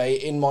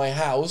duvet in my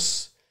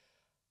house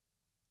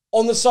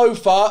on the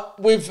sofa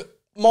with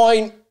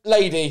my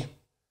lady.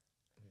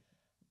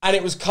 and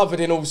it was covered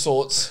in all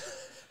sorts.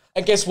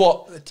 And guess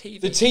what? The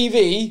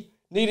TV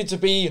needed to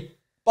be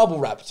bubble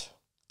wrapped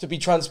to be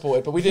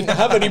transported, but we didn't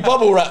have any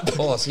bubble wrap.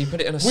 Oh, so you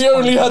put it in a We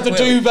only had the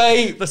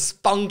duvet. The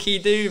spunky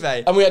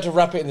duvet. And we had to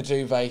wrap it in the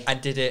duvet.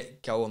 And did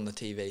it go on the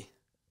TV?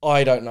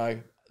 I don't know.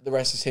 The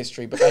rest is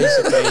history, but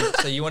basically...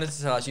 So you wanted to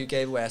tell us you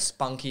gave away a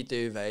spunky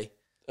duvet.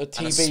 A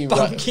TV. And a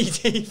spunky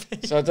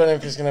TV. So I don't know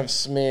if it's going to have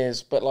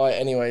smears, but like,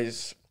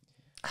 anyways...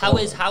 How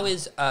is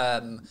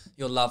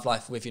your love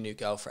life with your new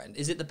girlfriend?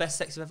 Is it the best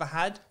sex you've ever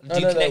had? Do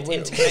you connect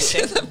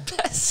interconnecting? The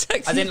best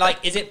sex. As in,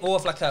 like, is it more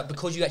of like a,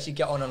 because you actually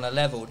get on a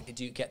level,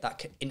 do you get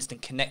that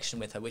instant connection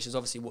with her, which is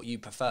obviously what you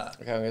prefer?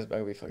 Okay, I'm going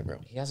to be fucking real.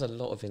 He has a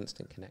lot of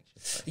instant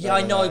connections. Yeah,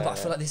 I know, but I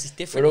feel like this is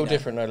different. We're all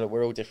different. No, look,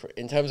 we're all different.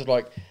 In terms of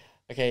like,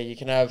 okay, you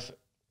can have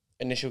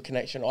initial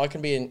connection. I can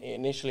be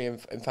initially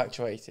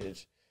infatuated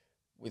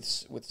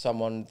with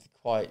someone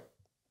quite,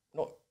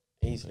 not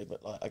easily,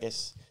 but like, I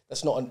guess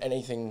that's not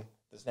anything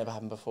that's never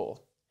happened before.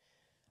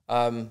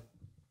 But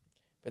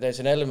there's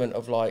an element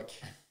of like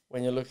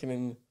when you're looking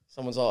in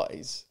someone's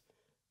eyes,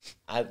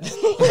 and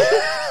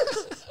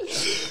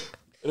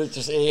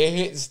it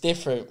hits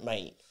different,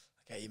 mate.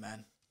 I get you,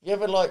 man. You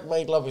ever like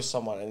made love with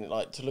someone and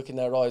like to look in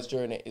their eyes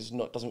during it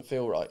doesn't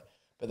feel right,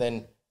 but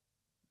then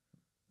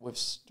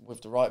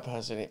with the right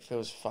person it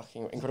feels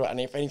fucking incredible.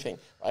 And if anything,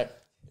 right,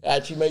 it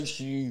actually makes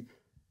you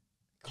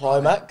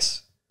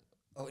climax.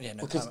 Oh yeah,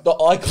 no. Because the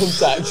eye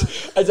contact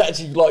is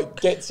actually like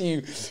gets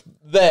you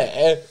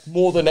there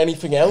more than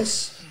anything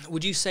else.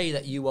 Would you say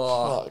that you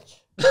are? Fuck.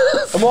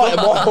 Am I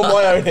on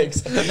my own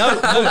ex? No.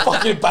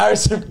 Fucking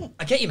embarrassing.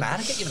 I get you,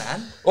 man.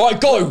 All right,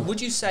 go.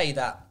 Would you say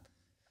that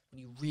when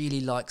you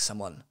really like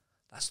someone,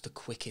 that's the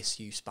quickest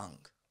you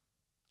spunk?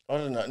 I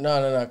don't know.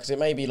 No. Because it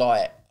may be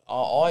like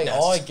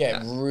I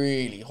get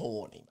really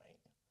horny,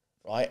 mate.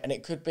 Right, and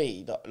it could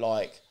be that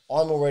like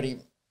I'm already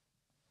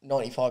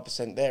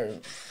 95% there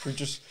through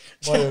just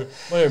my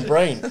own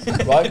brain,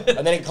 right?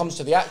 And then it comes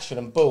to the action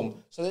and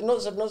boom. So it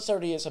not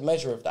necessarily it's a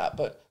measure of that,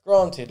 but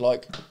granted,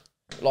 like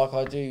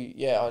I do,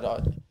 yeah, I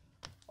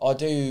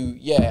do,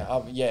 yeah.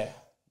 I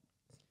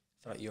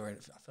feel like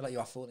you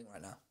are falling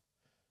right now.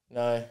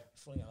 No.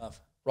 Falling in love.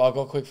 Right, I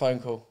got a quick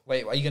phone call.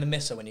 Wait, are you gonna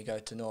miss her when you go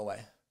to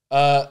Norway?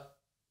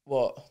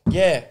 What?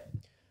 Yeah.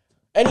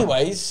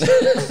 Anyways,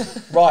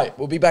 right,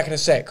 we'll be back in a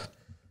sec.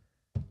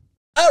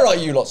 All right,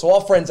 you lot. So our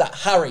friends at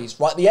Harry's,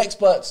 right, the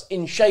experts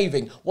in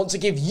shaving, want to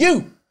give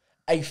you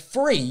a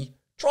free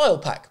trial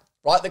pack,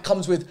 right, that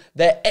comes with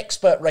their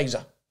expert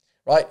razor,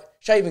 right,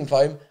 shaving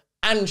foam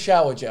and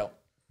shower gel.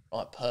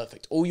 Right,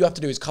 perfect. All you have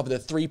to do is cover the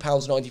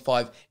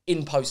 £3.95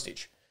 in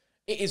postage.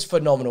 It is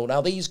phenomenal.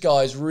 Now, these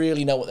guys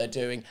really know what they're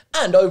doing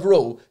and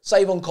overall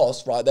save on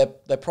cost, right?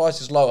 Their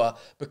price is lower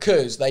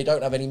because they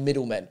don't have any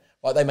middlemen,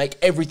 right? They make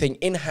everything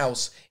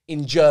in-house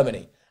in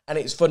Germany and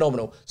it's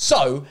phenomenal.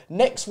 So,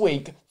 next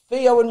week,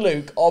 Theo and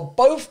Luke are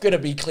both going to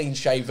be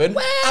clean-shaven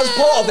as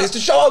part of this to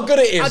show how good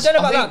it is. I don't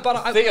know about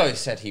that, but Theo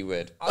said he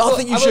would. I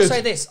think you should. I will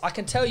say this. I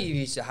can tell you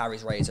used a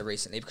Harry's razor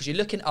recently because you're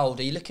looking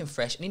older, you're looking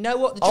fresh, and you know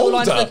what? The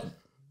jawline's Older?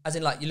 as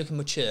in, like, you're looking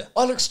mature.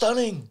 I look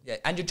stunning. Yeah,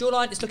 and your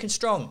jawline is looking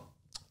strong.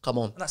 Come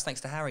on. And that's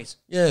thanks to Harry's.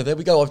 Yeah, there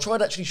we go. I've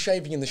tried actually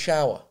shaving in the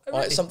shower. Oh, Right,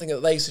 really? it's something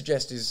that they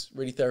suggest is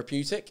really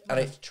therapeutic.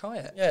 I have to try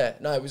it. Yeah,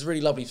 no, it was really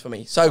lovely for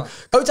me. So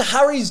go to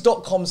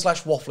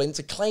harrys.com/wafflin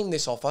to claim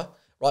this offer.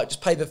 Right,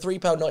 just pay the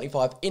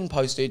 £3.95 in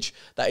postage.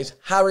 That is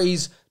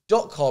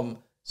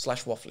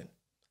harrys.com/wafflin.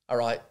 All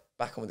right,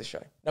 back on with the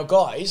show. Now,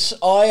 guys,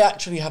 I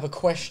actually have a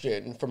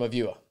question from a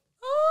viewer.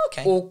 Oh,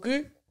 okay.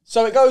 Okay.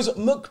 So it goes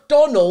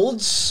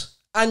McDonald's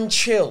and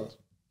chill.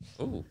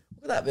 Ooh, What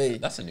would that be?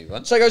 that's a new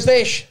one. So it goes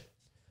this.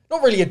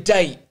 Not really a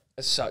date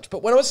as such,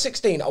 but when I was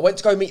 16, I went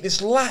to go meet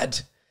this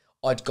lad.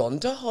 I'd gone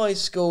to high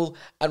school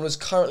and was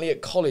currently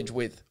at college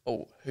with,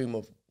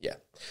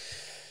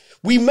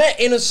 We met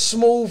in a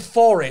small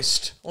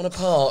forest on a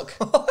park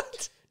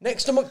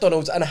next to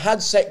McDonald's and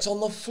had sex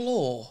on the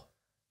floor.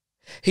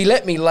 He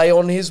let me lay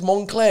on his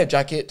Moncler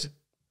jacket.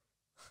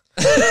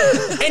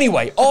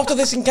 Anyway, after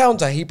this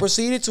encounter, he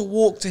proceeded to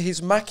walk to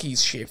his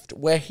Mackey's shift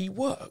where he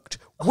worked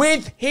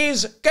with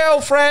his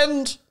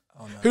girlfriend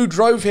who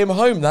drove him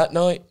home that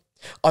night.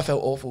 I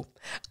felt awful.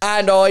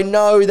 And I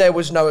know there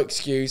was no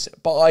excuse,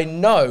 but I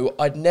know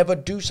I'd never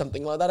do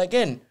something like that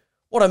again.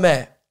 What a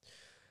mare.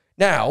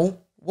 Now,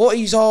 what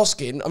she's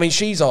asking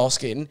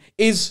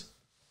is,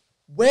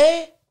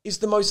 where is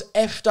the most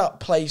effed up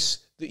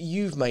place that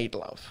you've made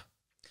love?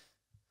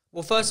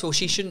 Well, first of all,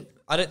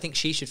 I don't think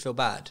she should feel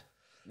bad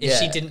if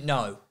she didn't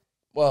know.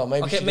 Well,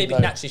 maybe Okay, she maybe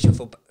didn't know. naturally she'll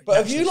feel bad. But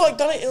have you like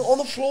done it on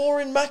the floor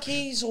in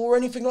Mackey's or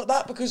anything like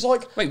that? Because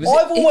like Wait, was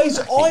it in Mackey's?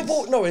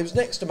 No, it was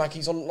next to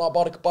Mackey's on like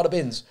by the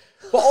bins.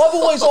 But I've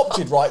always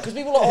opted, right? Because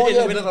people are like,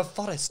 in the middle of a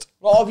forest?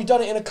 Like, have you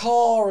done it in a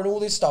car and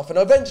all this stuff? And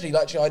eventually,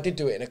 actually, I did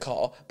do it in a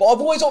car. But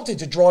I've always opted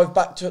to drive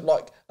back to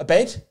like a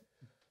bed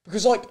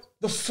because like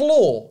the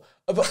floor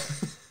of a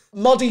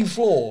muddy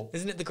floor.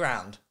 Isn't it the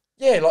ground?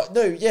 Yeah, like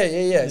no,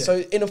 yeah.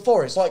 So in a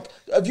forest, like,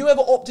 have you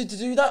ever opted to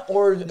do that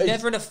or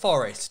Never in a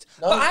forest.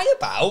 No? But how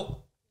about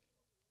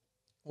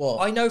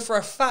What? I know for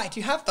a fact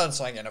you have done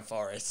something in a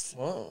forest.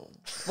 Whoa.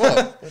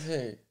 What? With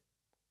who?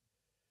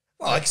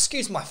 Well,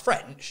 excuse my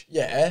French,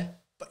 Yeah.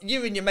 but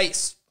you and your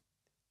mates,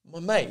 My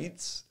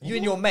mates. you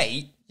and your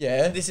mate,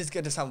 Yeah. this is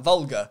going to sound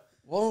vulgar,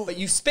 What? but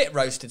you spit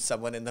roasted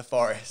someone in the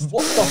forest.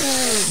 What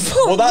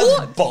the? Well,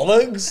 that's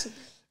bollocks.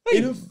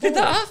 Did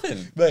that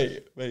happen?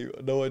 Mate,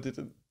 no, I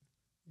didn't.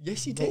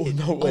 Yes, you Oh, did.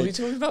 no, What are you wait.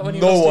 talking about when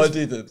you No, I lost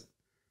his... didn't.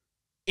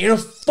 In a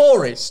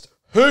forest?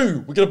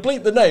 Who? We're going to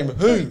bleep the name.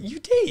 Who? You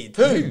did.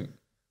 Who?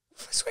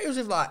 I swear it was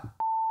with like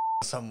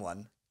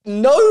someone.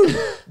 No,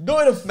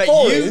 not in a Mate,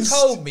 forest. you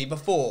told me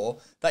before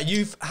that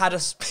you've had a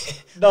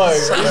spit. No,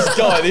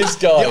 this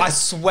guy. Yeah, I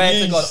swear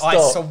You to God, I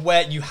stop.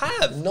 swear you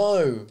have.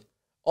 No,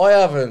 I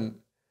haven't.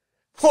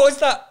 What was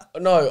that?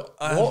 No,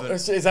 I what?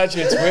 haven't. It's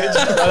actually a Twitch.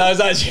 No, that was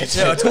actually a Twitch.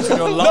 Yeah, I told you you're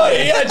No,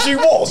 lying. he actually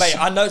was. Mate,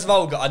 I know it's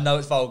vulgar. I know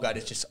it's vulgar.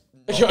 It's just.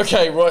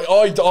 Okay, right.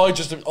 I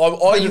just. I'd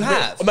you admit,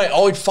 have. mate.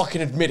 I'd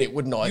fucking admit it,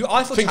 wouldn't I? You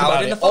Eiffel Think Towered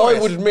about in it. the forest.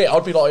 I would admit.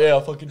 I'd be like, yeah,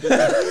 I fucking did.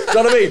 That. Do you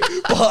know what I mean?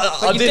 But I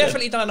But you've didn't.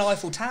 definitely done an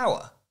Eiffel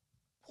Tower.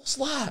 What's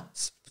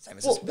that? Same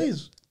as a What spit.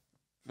 this?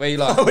 Where you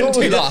like, I wouldn't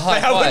do you like that. high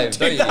Mate, I wouldn't five, do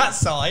don't you? that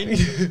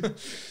sign.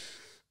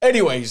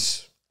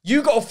 Anyways,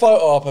 you got a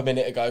photo up a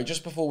minute ago,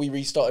 just before we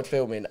restarted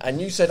filming, and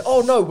you said,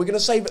 "Oh no, we're gonna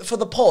save it for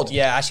the pod."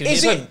 Yeah, actually,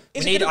 Is it?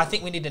 Is it gonna- I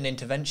think we need an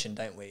intervention,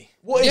 don't we?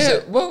 What is Yeah,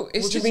 it? well,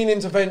 it's what do you just- mean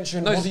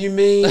intervention? No, What do you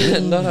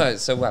mean? no.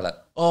 So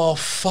Oh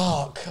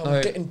fuck! I'm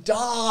No. getting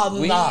done.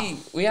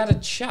 we had a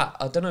chat.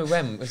 I don't know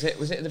when was it.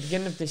 Was it at the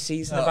beginning of this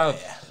season about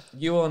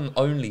you on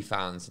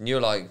OnlyFans, and you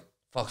were like,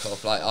 "Fuck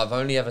off!" Like I've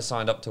only ever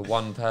signed up to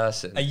one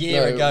person. A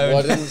year No, ago. well,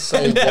 I didn't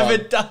say I've never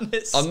one. done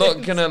it. I'm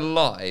not gonna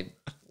lie.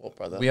 What,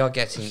 brother? We are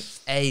getting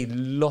a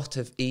lot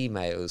of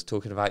emails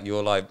talking about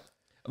your like,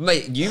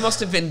 mate. You must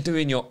have been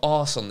doing your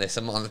arse on this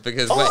a month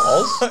because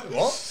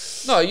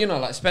What? no, you know,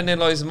 like spending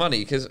loads of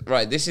money because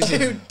this is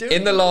Dude,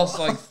 in the last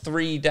like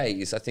 3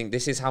 days. I think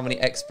this is how many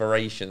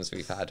expirations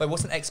we've had. Wait,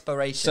 what's an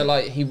expiration? So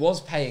like he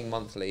was paying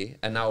monthly,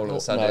 and now all of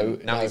a sudden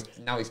no.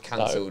 now he's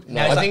cancelled.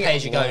 Now it's like pay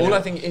as you go all now.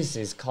 I think is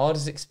his card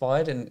has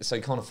expired, and so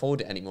he can't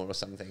afford it anymore or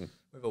something.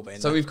 We've all been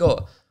So there. we've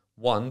got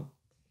 1,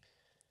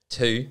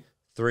 2,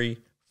 3,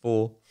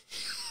 4,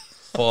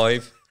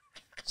 5,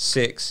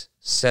 6,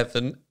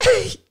 7,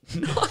 8,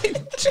 9,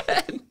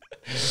 10,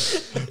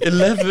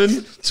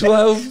 11,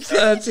 12,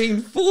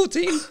 13,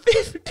 14,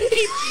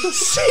 15,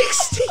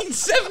 16,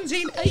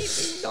 17,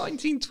 18,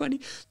 19, 20,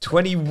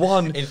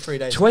 21, In 3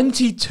 days.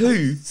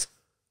 22,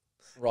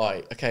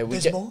 Right. Okay. We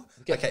There's get. more?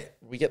 Okay.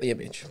 We get the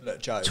image. Look,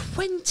 Joe.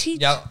 20,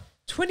 Yeah.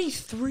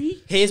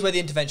 23. Here's where the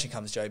intervention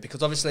comes, Joe,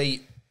 because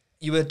obviously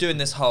you were doing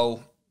this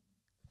whole,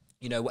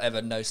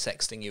 whatever no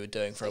sex thing you were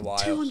doing for a while,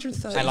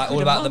 230 and like all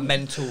quid a about the month.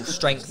 mental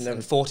strength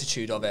and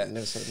fortitude of it.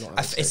 Never said not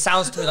I f- it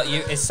sounds to me like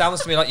you. It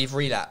sounds to me like you've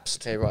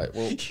relapsed. Okay. Right.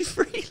 Well. You've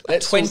really...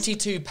 Let's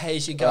 22 pay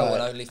as you go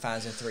Right. on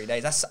OnlyFans in 3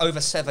 days. That's over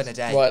 7 a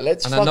day. Right.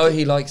 Let's. And I know fucking-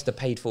 he likes the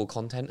paid for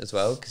content as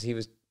well because he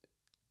was...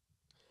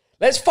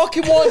 Let's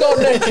fucking wind our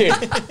neck in.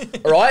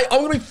 All right. I'm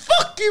gonna be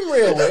fucking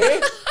real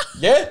here.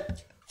 Yeah.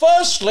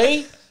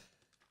 Firstly,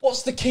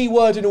 what's the key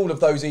word in all of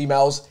those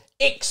emails?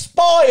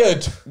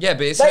 Expired. Yeah,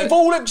 but it's... They've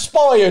all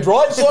expired,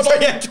 right? So I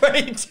don't. Yeah,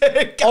 22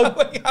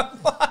 going at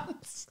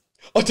once.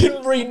 I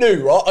didn't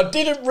renew, right? I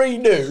didn't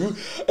renew.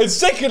 And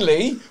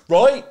secondly,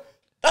 right,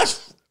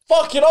 that's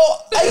fucking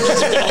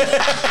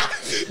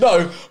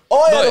No,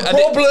 I had a and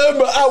it-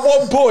 problem at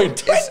one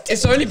point.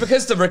 It's only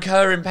because the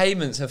recurring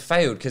payments have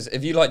failed. Because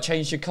if you like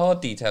changed your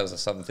card details or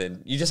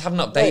something, you just haven't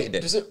updated Wait,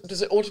 it.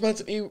 does it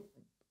automatically?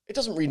 It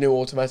doesn't renew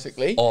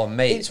automatically. Oh,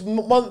 mate. It's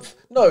month.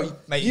 No,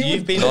 Mate, you you've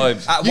would- been No.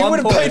 at You one would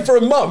have point. paid for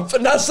a month,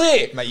 and that's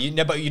it. Mate,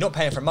 but you're not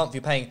paying for a month.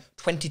 You're paying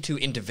 22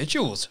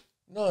 individuals.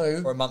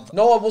 No, For a month.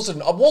 No, I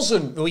wasn't.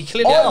 Well, you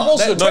cleared it I up.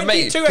 wasn't. No, No,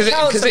 mate, 22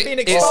 accounts have been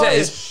it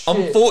expired. says, Shit.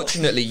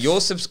 unfortunately,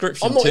 your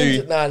subscription I'm not to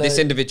into- no. this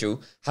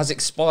individual has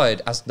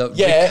expired as the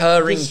Yeah,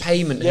 recurring 'cause-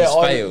 payment yeah, has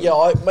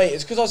failed. mate.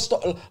 It's because I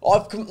stopped.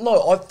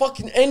 I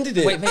fucking ended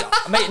it. Wait,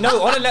 mate,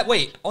 no. On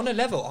a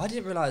level, I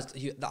didn't realise.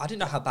 I didn't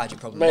know how bad your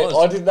problem Mate, was.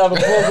 I didn't have a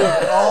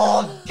problem.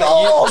 Oh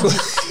God!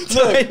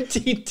 Look,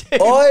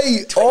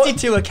 22.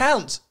 22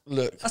 accounts.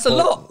 look. That's a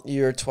lot.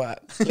 You're a twat.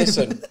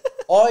 Listen,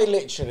 I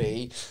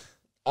literally,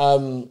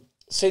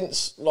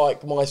 since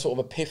like my sort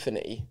of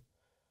epiphany,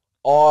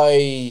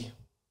 I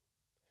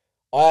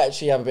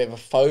actually have a bit of a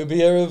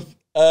phobia of.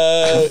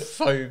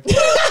 Phobia.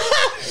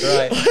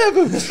 Right.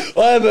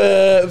 I have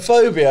a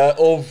phobia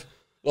of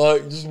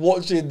like just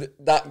watching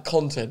that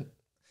content.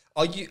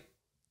 Are you?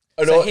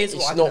 And So it's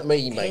what not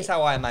me, mate. Here's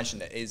how I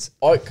imagine it is.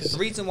 Cause The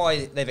reason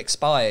why they've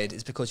expired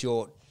is because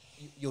you're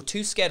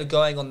too scared of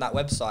going on that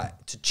website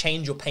to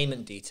change your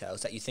payment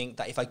details that you think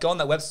that if I go on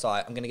that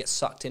website, I'm going to get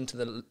sucked into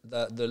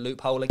the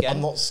loophole again.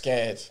 I'm not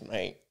scared,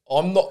 mate.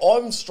 I'm not.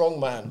 I'm a strong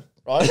man,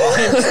 right?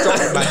 I'm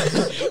strong,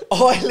 man.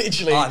 I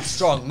literally. I'm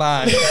strong,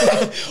 man.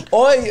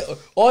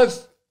 I've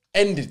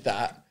ended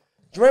that.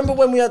 Do you remember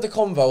when we had the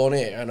convo on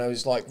here and I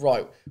was like,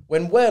 right,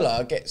 when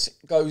Weller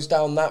goes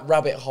down that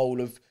rabbit hole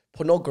of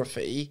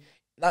pornography,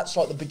 that's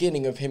like the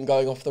beginning of him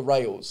going off the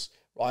rails,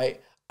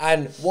 right?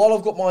 And while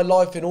I've got my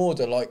life in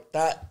order like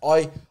that,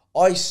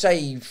 I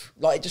save,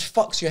 like, it just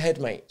fucks your head,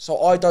 mate.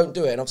 So I don't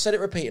do it. And I've said it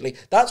repeatedly.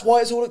 That's why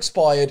it's all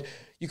expired.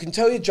 You can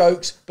tell your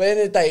jokes, but at the end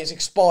of the day, it's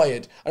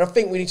expired. And I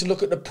think we need to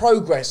look at the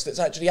progress that's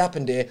actually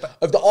happened here.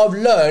 Of that, I've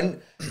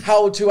learned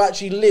how to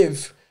actually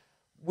live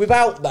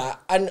without that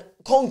and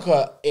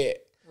conquer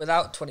it.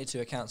 Without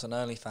 22 accounts on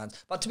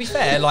OnlyFans. But to be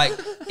fair, like,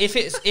 if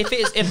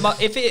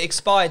it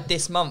expired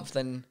this month,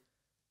 then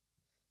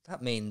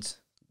that means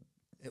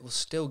it was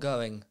still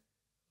going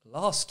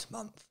last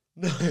month.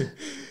 No.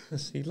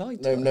 He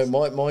lied. No,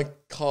 my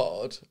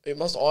card. It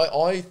must.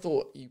 I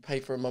thought you pay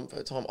for a month at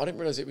a time. I didn't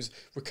realise it was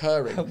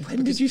recurring.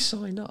 When did you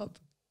sign up?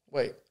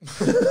 Wait,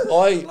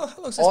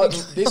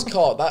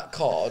 that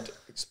card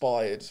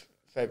expired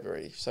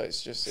February, so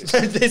it's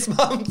this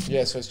month.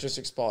 Yeah, so it's just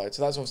expired.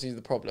 So that's obviously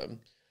the problem.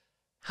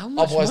 How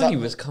much money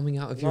was coming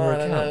out of your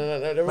account?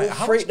 No. They're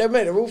all free.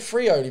 They're all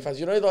free OnlyFans.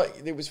 You know,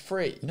 like, it was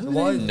free. No,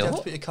 Why they're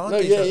not. put your card No,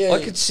 yeah.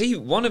 I could see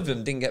one of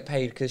them didn't get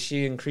paid because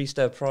she increased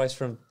her price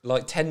from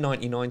like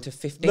 $10.99 to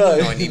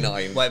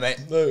 $15.99. Wait,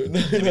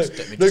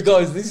 mate. No,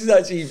 guys, this is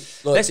actually.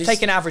 Like, Let's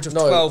take an average of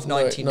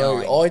 $12.99.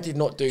 No, I did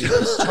not do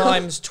this.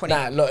 Times 20.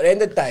 Nah, look, at the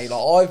end of the day,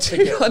 like, I've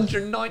figured.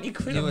 290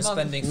 quid a You were month.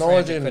 spending No,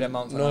 I 300 quid a didn't.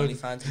 month on No.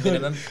 OnlyFans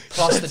minimum,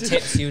 plus the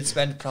tips you would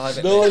spend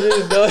privately. No, I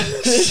didn't. No,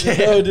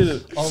 I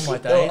didn't. Oh my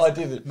days. No, I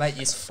didn't. Mate,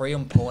 it's free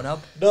on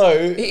Pornhub. No.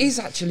 It is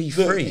actually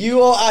Look, free.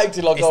 you are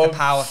acting like It's I'm the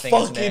power a thing,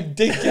 isn't fucking it?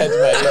 dickhead,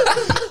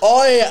 mate.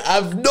 I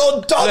have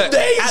not done Look,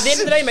 this. at the end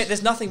of the day, mate,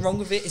 there's nothing wrong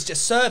with it. It's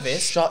just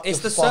service. Shut it's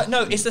the the fuck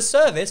no, it's the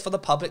service for the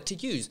public to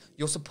use.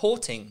 You're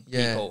supporting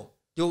Yeah. people.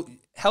 You're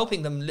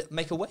helping them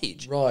make a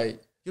wage. Right.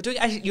 You're doing.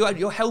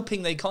 You're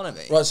helping the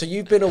economy. Right, so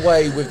you've been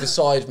away with the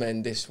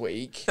Sidemen this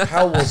week.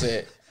 How was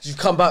it? You've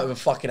come back with a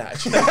fucking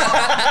attitude.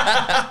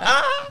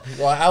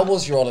 Right, how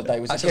was your holiday?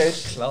 Was it good?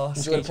 Class.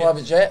 Did you go to a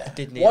private jet? I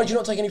did Why did you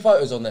not take any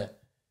photos on there?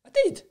 I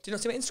did. Do you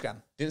not see my Instagram?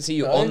 Didn't see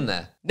you No. on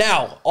there.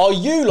 Now, are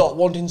you lot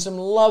wanting some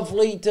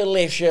lovely,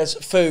 delicious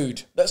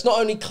food that's not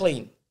only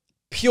clean,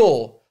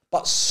 pure,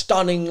 but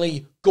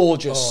stunningly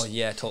gorgeous? Oh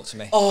yeah, talk to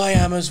me. I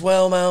am as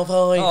well,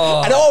 Malfoy.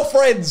 Oh. And our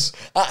friends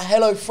at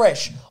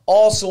HelloFresh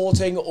are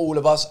sorting all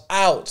of us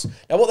out.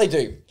 Now, what they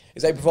do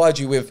is they provide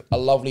you with a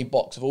lovely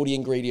box of all the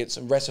ingredients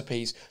and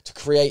recipes to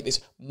create this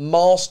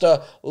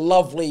master,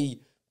 lovely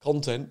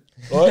content.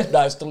 Right?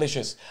 No, it's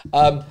delicious.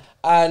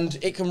 And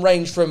it can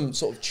range from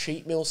sort of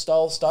cheat meal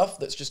style stuff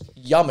that's just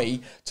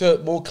yummy to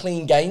more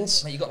clean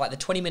gains. Mate, you got like the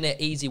 20-minute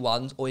easy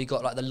ones, or you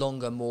got like the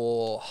longer,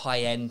 more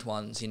high-end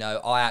ones. You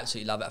know, I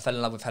absolutely love it. I fell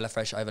in love with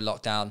HelloFresh over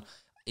lockdown.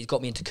 It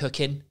got me into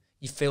cooking.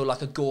 You feel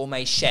like a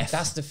gourmet chef.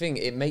 That's the thing.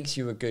 It makes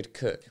you a good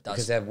cook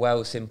because they're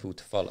well simple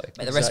to follow.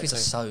 Mate, the recipes are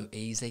so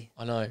easy.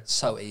 I know.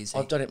 So easy.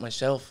 I've done it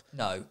myself.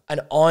 No.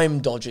 And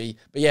I'm dodgy.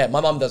 But yeah, my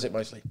mum does it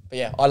mostly. But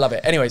yeah, I love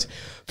it. Anyways,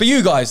 for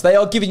you guys, they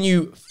are giving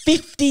you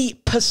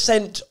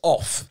 50%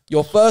 off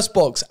your first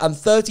box and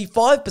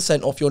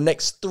 35% off your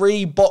next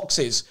 3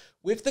 boxes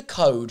with the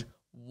code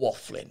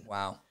Wafflin.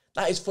 Wow.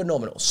 That is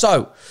phenomenal.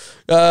 So,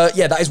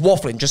 yeah, that is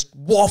Wafflin. Just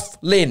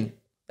Wafflin.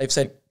 They've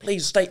said,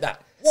 please state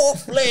that.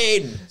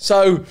 Wafflin.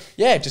 So,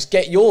 yeah, just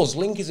get yours.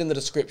 Link is in the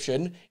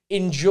description.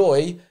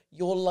 Enjoy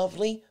your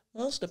lovely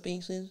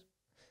masterpieces.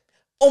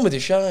 On with the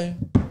show.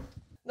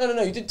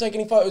 No, you didn't take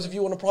any photos of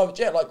you on a private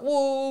jet. Like,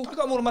 whoa. I got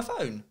them all on my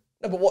phone.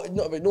 No, but what?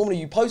 No, but normally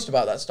you post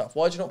about that stuff.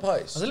 Why did you not I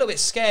post? was a little bit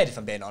scared, if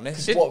I'm being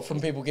honest. What, from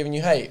people giving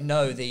you hate?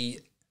 No, the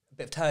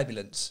bit of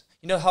turbulence.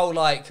 You know how,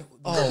 like...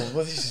 Oh,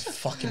 well, this is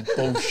fucking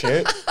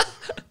bullshit.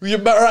 Were you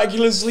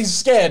miraculously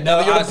scared now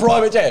that you're on a I-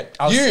 private jet?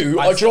 I was- Do you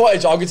know what it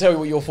is? I can tell you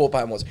what your thought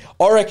pattern was.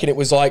 I reckon it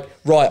was like,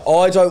 right,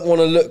 I don't want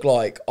to look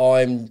like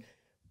I'm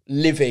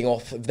living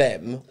off of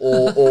them,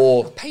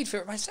 or paid for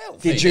it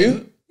myself. did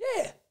you?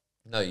 Yeah.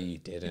 No, you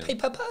didn't. Paid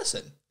per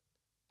person.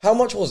 How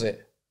much was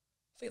it?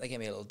 I think they gave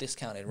me a little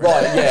discounted rate.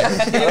 Right,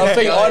 yeah. And I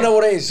think I know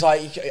what it is.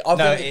 Like, I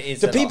No, think, it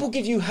is do a people lot.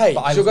 give you hate? But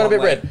I 'Cause you're going a bit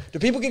was one red. Do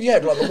people give you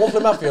hate? Like the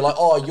Wafflin Mafia, like,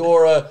 oh,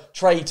 you're a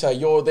traitor,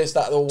 you're this,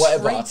 that, or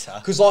whatever. Traitor?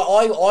 Because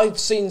like I've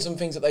seen some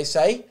things that they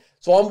say,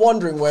 so I'm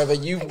wondering whether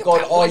you've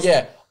gone, oh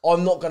yeah,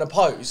 I'm not going to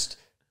post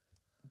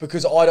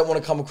because I don't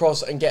want to come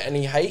across and get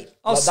any hate.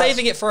 I was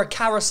saving it for a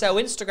carousel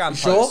Instagram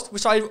post, sure?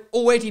 which I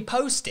already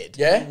posted.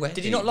 Yeah?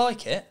 Did you not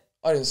like it?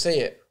 I didn't see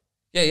it.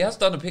 Yeah, he has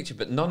done a picture,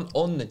 but none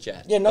on the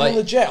jet. Yeah, none Like, on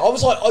the jet. I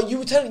was like, oh, you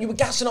were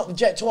gassing up the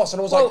jet to us, and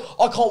I was Well,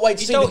 like, I can't wait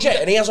to you see the don't- jet,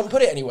 and he hasn't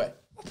put it anywhere.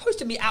 I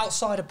posted me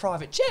outside a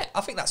private jet.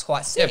 I think that's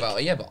quite sick.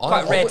 Yeah, but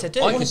Quite rare to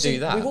do. I You could do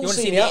that. We've all You wanna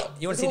seen see the the- out-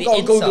 you wanna we've see all the got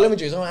Google inside?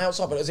 images. I'm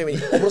outside, but I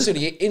want to see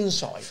the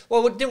inside.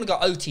 Well, we didn't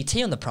got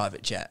OTT on the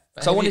private jet,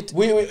 so I wanted.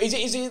 Is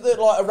it that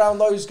like around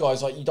those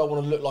guys, like you don't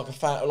want to look like a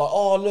fan, like,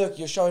 oh look,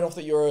 you're showing off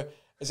that you're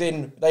As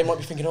in, they might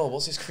be thinking, oh,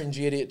 what's this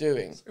cringy idiot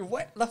doing?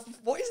 What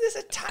is this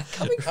attack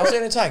coming from? I was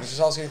in an attack, just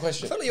asking a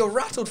question. I feel like you're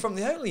rattled from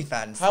the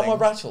OnlyFans How thing. am I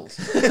rattled?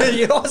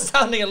 You're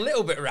sounding a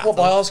little bit rattled.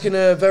 What, by asking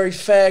a very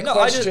fair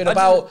question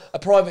about a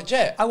private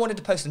jet? I wanted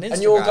to post an Instagram.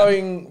 And you're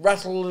going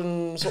rattled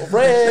and sort of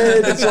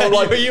red and sort of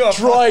like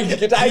trying to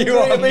get angry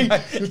at me.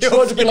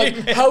 Trying to be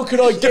like, how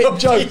can I get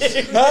Joe?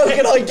 How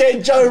can I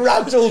get Joe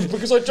rattled?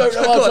 Because I don't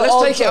know how to Let's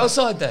answer. take it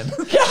outside then.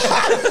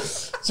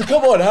 So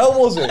come on, how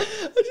was it?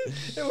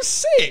 It was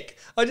sick.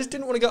 I just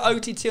didn't want to go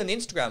OTT on the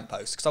Instagram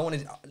post because I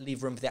wanted to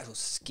leave room for the actual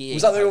skiing.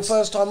 Was that your post.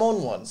 first time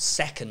on one?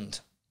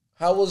 Second.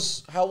 How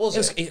was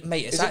it?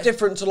 Mate, Is it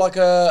different to like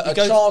a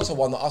charter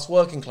one that us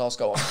working class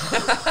go on?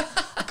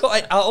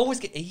 I always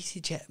get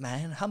EasyJet,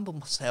 man. Humble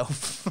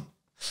myself.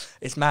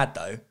 It's mad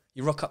though.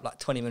 You rock up like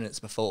 20 minutes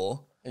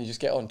before. And you just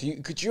get on. Do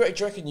you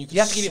reckon you could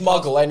have to give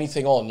smuggle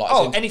anything on?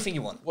 Like, anything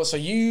you want. What, so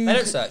you... They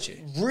don't search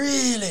you.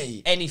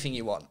 Really? Anything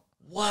you want.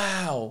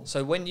 Wow.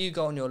 So when you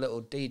go on your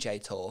little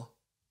DJ tour...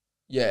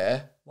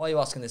 Yeah. Why are you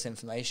asking this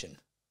information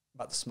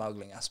about the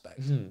smuggling aspect?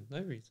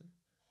 No reason.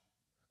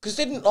 Because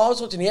I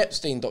was watching the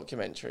Epstein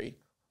documentary.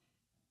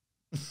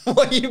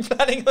 What are you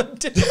planning on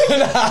doing? No,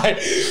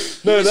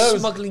 that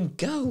was... Smuggling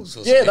girls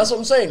or something? Yeah, that's what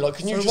I'm saying. Like,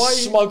 can you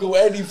just smuggle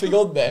anything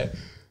on there?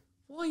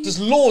 Does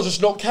law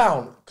just not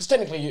count? Because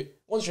technically,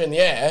 once you're in the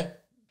air...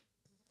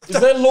 Is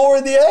there law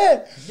in the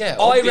air? Yeah,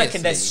 I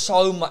reckon there's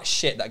so much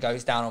shit that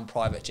goes down on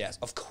private jets.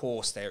 Of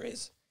course there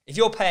is. If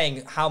you're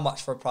paying how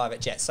much for a private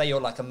jet, say you're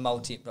like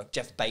like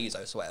Jeff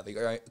Bezos or whatever,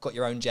 you've got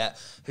your own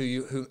jet, who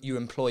you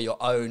employ your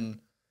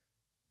own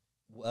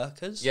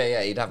workers.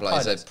 Yeah, you'd have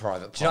like a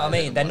private. Do you know what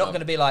I mean? They're not going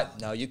to be like,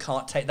 no, you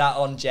can't take that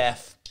on,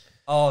 Jeff.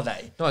 Are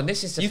they? No, and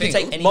this is the you thing.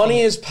 Can take anything. Money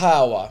is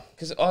power.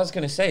 Because I was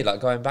going to say, like,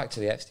 going back to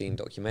the Epstein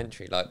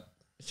documentary, like,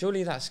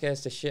 surely that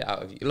scares the shit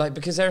out of you. Like,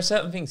 because there are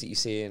certain things that you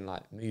see in,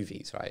 like,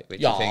 movies, right?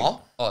 Which you think,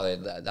 oh,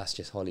 that's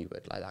just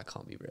Hollywood. Like, that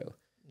can't be real.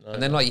 No.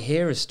 And then, like, you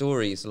hear of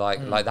stories like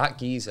that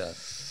geezer.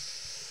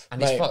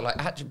 And it's fucked.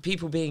 Like,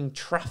 people being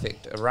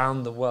trafficked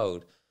around the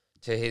world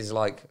to his,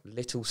 like,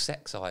 little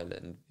sex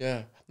island.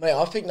 Yeah. Mate,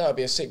 I think that would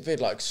be a sick vid,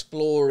 like,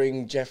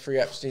 exploring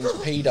Jeffrey Epstein's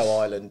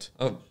pedo island.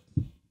 Oh,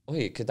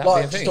 wait, could that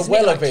like, be a thing? Just a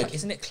well of it.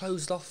 Isn't it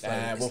closed off?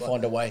 Nah, we'll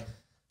find a way.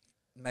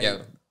 Maybe. Yeah.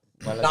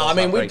 Well, no, I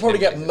mean, we'd probably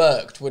get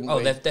murked, wouldn't we?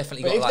 Oh, they've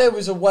definitely but got, if there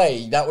was a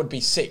way, that would be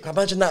sick.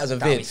 Imagine that as a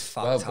vid.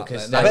 Fucked up,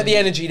 because I bet the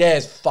energy there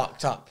is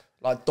fucked up.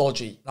 Like,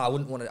 dodgy. No, I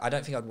wouldn't want to. I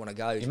don't think I'd want to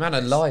go. The amount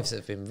of lives that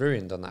have been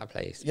ruined on that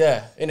place.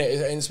 Yeah,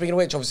 innit? And speaking of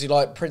which, obviously,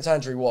 like, Prince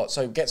Andrew,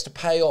 so gets to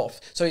pay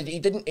off. So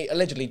he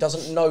allegedly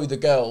doesn't know the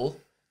girl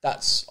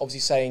that's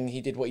obviously saying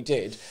he did what he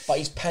did, but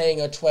he's paying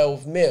her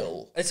 12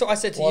 mil. That's what I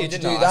said to you,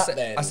 didn't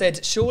I? I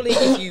said, surely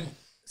if you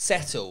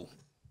settle,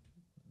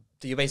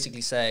 you're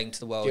basically saying to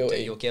the world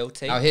that you're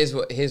guilty. Now, here's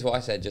what I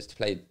said, just to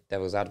play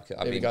devil's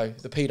advocate. Here we go,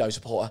 the pedo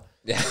supporter.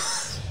 Yeah.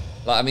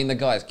 Like, I mean, the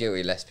guy's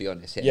guilty, let's be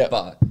honest here. Yeah.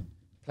 But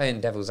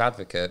playing devil's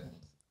advocate,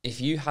 if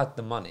you had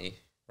the money,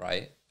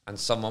 right, and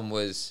someone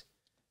was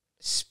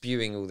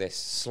spewing all this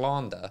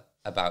slander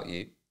about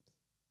you,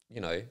 you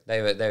know,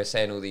 they were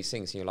saying all these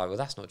things, and you're like, well,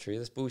 that's not true,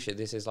 that's bullshit,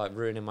 this is like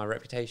ruining my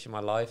reputation, my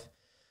life,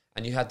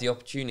 and you had the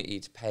opportunity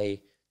to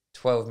pay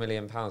 £12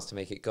 million to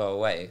make it go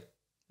away.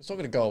 It's not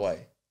going to go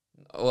away.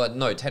 Well,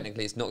 no,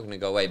 technically it's not going to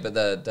go away, but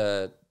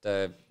the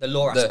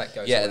law aspect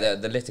goes away. Yeah,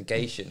 the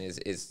litigation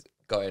is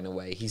going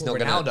away. He's not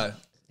Ronaldo. Gonna,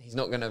 he's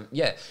not going to.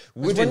 Yeah,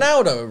 was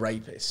Ronaldo a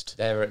rapist?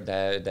 There were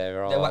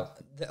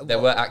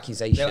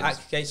accusations. There were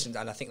accusations,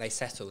 and I think they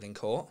settled in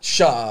court.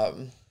 Shut up.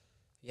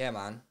 Yeah,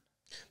 man.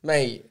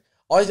 Mate,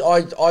 I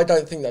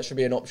don't think that should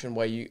be an option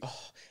where you. Oh,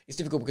 it's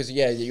difficult because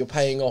you're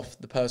paying off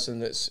the person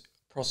that's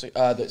gone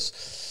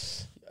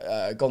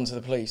to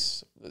the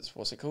police. That's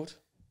what's it called?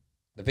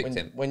 The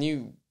victim. When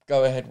you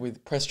go ahead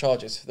with press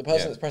charges, the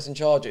person that's pressing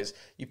charges,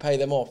 you pay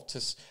them off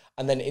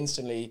and then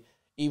instantly,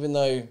 even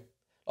though,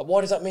 like,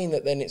 why does that mean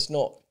that then it's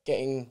not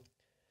getting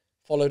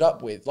followed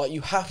up with? Like, you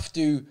have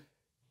to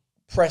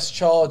press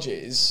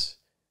charges,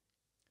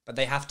 but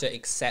they have to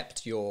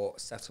accept your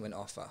settlement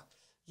offer.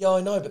 Yeah,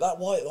 I know, but that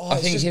why? Oh, I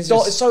think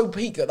it's so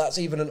peak that that's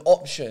even an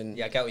option.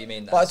 Yeah, I get what you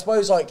mean. But I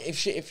suppose, like,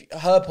 if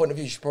her point of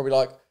view, she's probably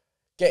like,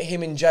 get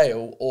him in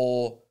jail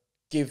or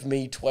give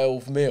me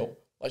 12 mil.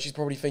 Like, she's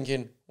probably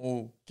thinking,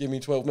 oh, give me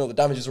 12 mil. The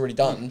damage is already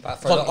done.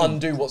 Can't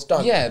undo what's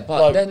done. Yeah,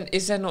 but like, then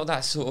is there not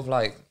that sort of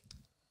like...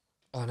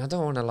 Oh, and I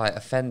don't want to, like,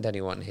 offend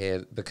anyone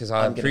here because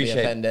I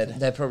appreciate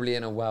they're probably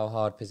in a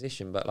hard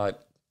position, but, like,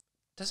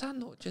 does that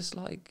not just,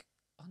 like,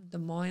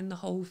 undermine the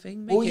whole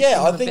thing? Well,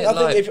 yeah, I think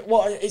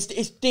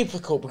it's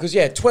difficult because,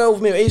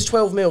 12 mil is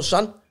 12 mil,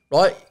 son,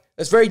 right?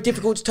 It's very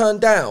difficult to turn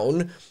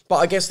down, but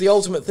I guess the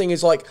ultimate thing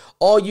is, like,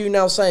 are you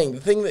now saying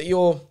the thing that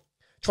you're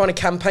trying to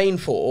campaign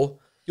for...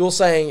 You're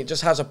saying it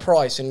just has a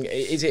price, and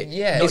is it?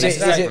 Yeah, is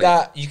it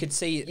that you could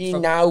see?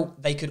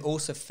 They could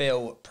also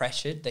feel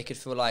pressured. They could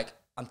feel like,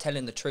 I'm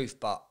telling the truth,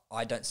 but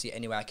I don't see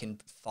any way I can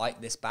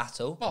fight this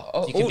battle.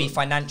 You could be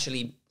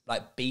financially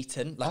like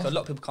beaten. Like a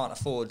lot of people can't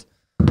afford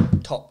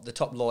the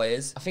top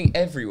lawyers. I think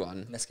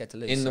everyone they're scared to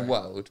lose, in the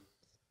world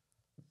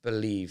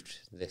believed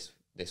this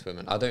this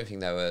woman. I don't think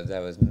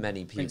there was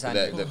many people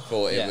that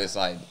thought it was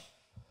like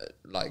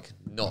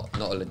not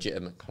a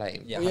legitimate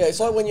claim. Yeah, it's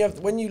like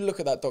when you look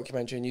at that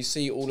documentary and you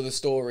see all of the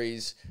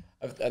stories,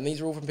 and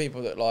these are all from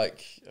people that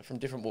like from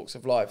different walks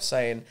of life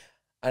saying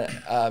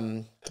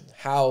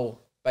how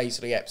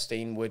basically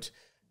Epstein would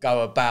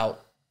go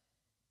about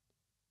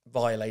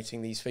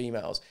violating these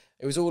females.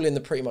 It was all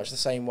in pretty much the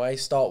same way.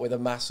 Start with a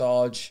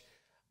massage,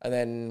 and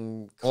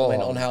then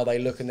comment on how they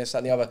look and this, that,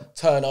 and the other.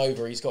 Turn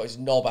over, he's got his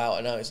knob out,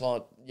 and it's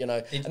like, you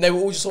know, and they were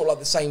all just sort of like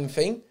the same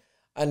thing.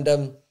 And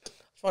I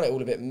find it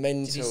all a bit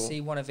mental. Did you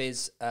see one of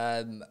his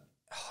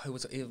who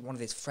was one of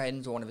his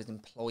friends or one of his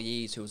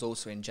employees who was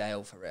also in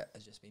jail for it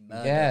has just been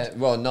murdered? Yeah,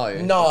 well,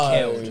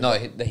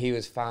 killed. He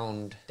was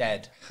found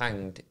dead,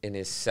 hanged in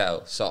his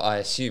cell. So I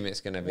assume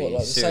it's going to be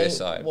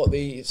suicide.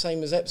 The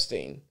same as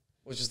Epstein,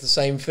 which is the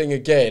same thing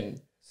again.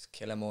 Just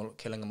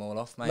killing them all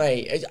off, mate.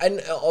 Mate, and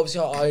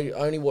obviously I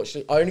only watched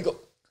it. I only got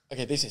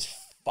this is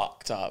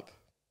fucked up.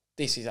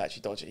 This is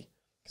actually dodgy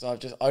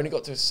because I only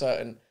got to a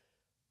certain,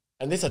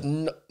 and this had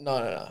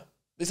no.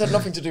 This had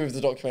nothing to do with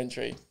the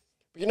documentary.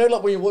 But you know,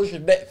 like when you're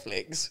watching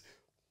Netflix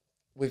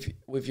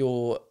with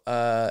your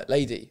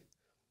lady,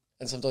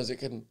 and sometimes you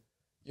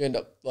end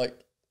up like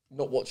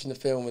not watching the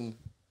film and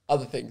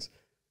other things.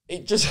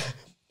 It just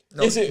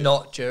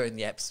not during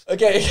the episode.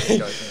 Okay,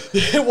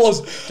 it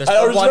was. I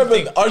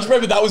just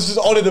remember that was just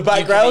on in the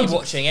background. You could be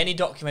watching any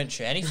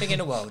documentary, anything in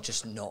the world,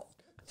 just not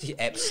the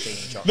Epstein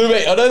documentary. No,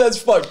 mate, I know that's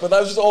fucked, but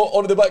that was just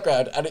on in the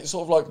background, and it's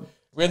sort of like.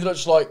 We ended up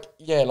just like,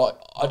 I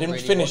didn't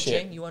really finish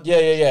it.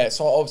 Yeah.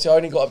 So obviously I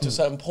only got up to a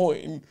certain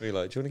point. Were you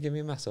like, do you want to give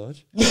me a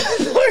massage?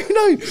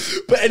 No.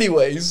 But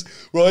anyways,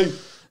 right,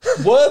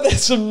 were there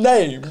some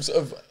names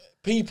of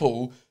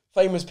people,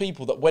 famous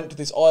people that went to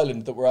this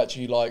island that were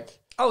actually like...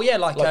 Oh, yeah,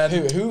 like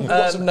who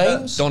got some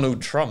names?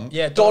 Donald Trump.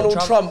 Yeah, Donald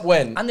Trump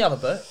went. And the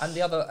other,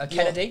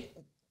 Kennedy.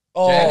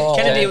 Oh.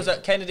 Kennedy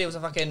was a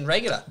fucking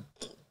regular.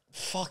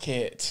 Fuck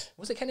it.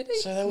 Was it Kennedy?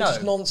 So that was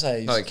just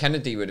nonsense. No,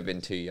 Kennedy would have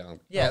been too young.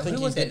 Yeah, who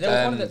was it? There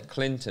was one of the...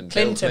 Clinton.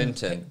 Bill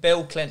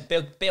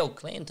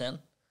Clinton.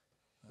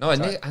 No,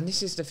 and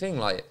this is the thing,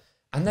 like,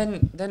 and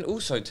then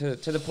also to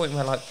the point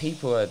where like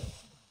people are,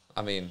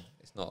 I mean,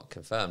 it's not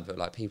confirmed, but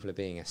like people are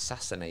being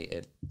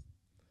assassinated.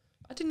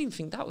 I didn't even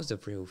think that was a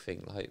real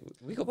thing. Like,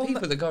 we got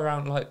people that go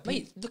around like...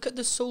 Mate, look at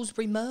the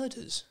Salisbury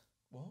murders.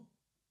 What?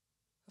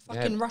 The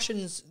fucking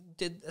Russians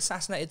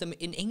assassinated them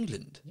in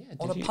England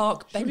on a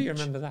park bench. Do you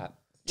remember that?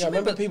 Yeah, I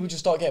remember people just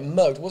start getting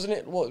mugged, wasn't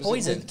it? What was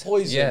poisoned? It?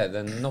 Poison. Yeah,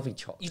 the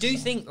Novichok. You do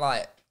think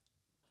like,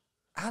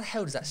 how the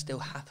hell does that still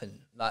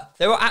happen? Like,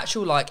 there are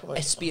actual like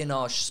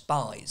espionage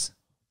spies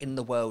in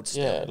the world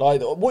still. Yeah,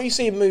 like what you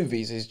see in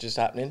movies is just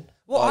happening.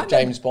 Like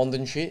James Bond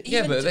and shit.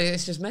 Yeah, but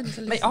it's just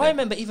mental. Mate, I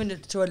remember even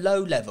to a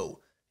low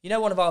level. You know,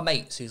 one of our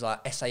mates who's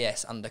like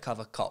SAS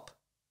undercover cop,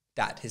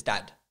 his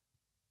dad.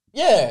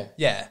 Yeah.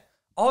 Yeah.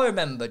 I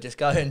remember just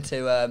going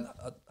to, I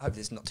hope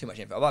this is not too much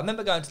info, but I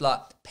remember going to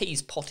like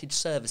Peas Pottage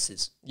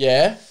Services.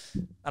 Yeah.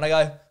 And I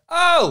go,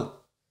 oh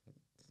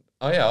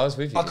yeah, I was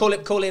with you. I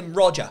call him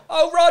Roger.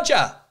 Oh,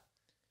 Roger.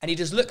 And he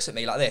just looks at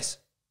me like this.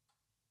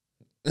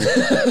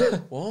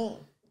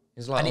 What?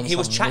 And he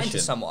was chatting to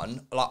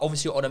someone, like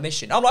obviously on a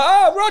mission. I'm like,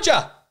 oh,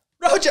 Roger,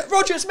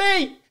 it's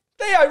me.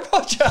 Theo,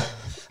 Roger. And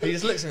he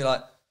just looks at me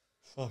like,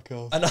 fuck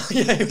off. And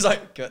he was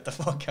like, get the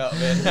fuck out of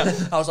here.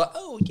 I was like,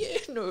 oh yeah,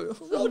 no,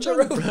 Roger,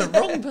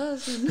 wrong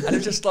person. And it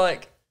was just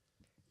like,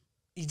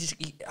 I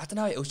don't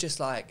know, it was just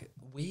like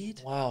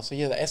weird. Wow, so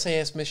yeah, the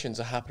SAS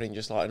missions are happening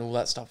just like, and all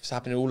that stuff is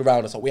happening all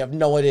around us. Like, we have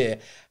no idea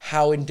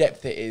how in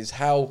depth it is,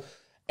 how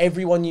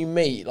everyone you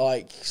meet,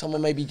 like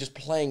someone may be just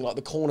playing like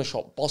the corner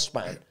shop boss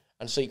man,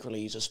 and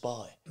secretly he's a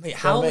spy. Mate,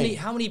 how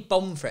many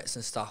bomb threats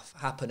and stuff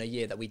happen a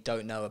year that we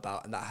don't know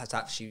about, and that has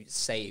actually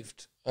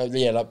saved?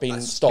 Like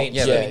being stopped.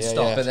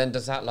 Stopped. But then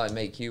does that like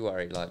make you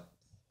worry? Like,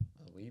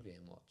 are we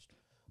being watched?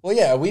 Well,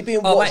 yeah, are we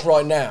being watched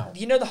right now?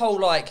 You know the whole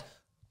like,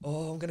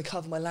 I'm going to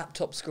cover my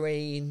laptop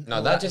screen.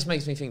 No, that just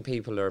makes me think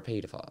people are a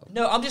paedophile.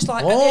 No, I'm just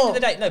like, at the end of the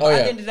day, at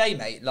the end of the day,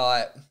 mate,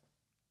 like,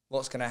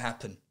 what's going to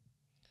happen?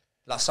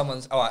 Like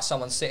someone's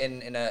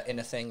sitting in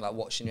a thing like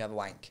watching you have a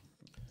wank.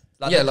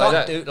 Like,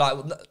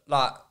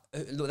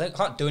 they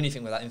can't do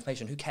anything with that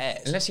information. Who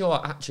cares? Unless you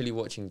are actually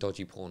watching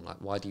dodgy porn, like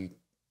why do you?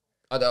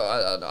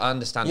 I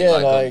understand. Yeah,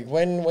 like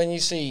when you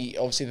see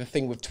obviously the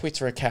thing with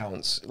Twitter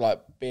accounts, like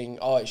being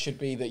it should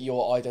be that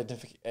your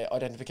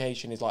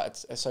identification is like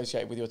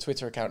associated with your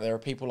Twitter account. There are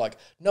people like,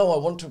 no, I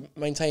want to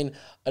maintain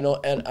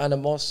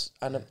anonymity.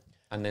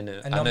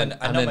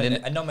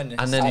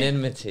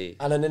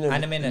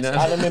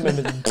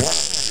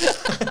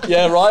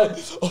 Yeah,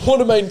 right. I want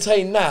to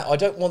maintain that. I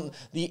don't want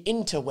the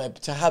interweb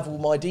to have all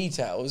my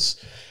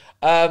details.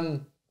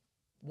 Why?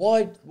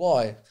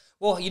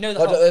 Well, you know,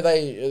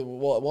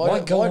 why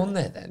go on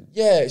there then?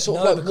 Yeah,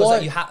 sort of like,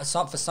 because you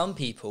have for some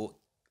people,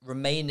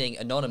 remaining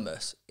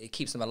anonymous, it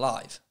keeps them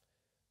alive.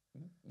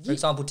 For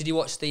example, did you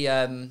watch the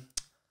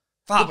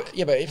but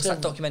what's that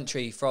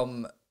documentary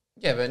from?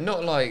 Yeah, but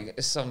not like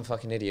some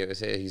fucking idiot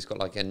who's got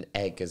like an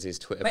egg as his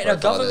Twitter profile.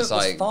 No, government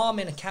was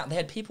farming account. They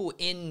had people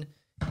in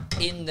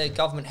in the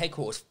government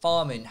headquarters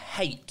farming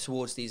hate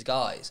towards these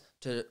guys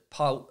to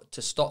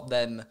stop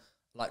them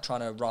like trying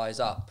to rise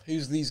up.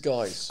 Who's these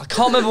guys? I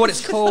can't remember what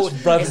it's called.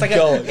 Brother It's like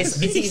God.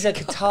 it's either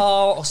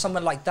Qatar or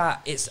something like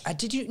that. It's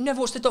did you never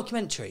watch the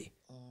documentary?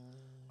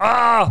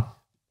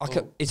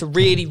 It's a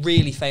really,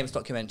 really famous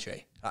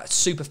documentary. Like,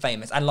 super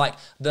famous. And like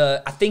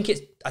I think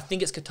it's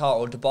Qatar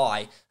or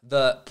Dubai.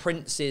 The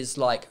prince's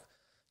like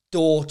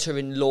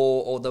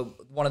daughter-in-law or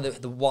one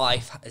of the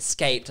wife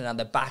escaped and now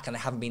they're back and they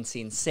haven't been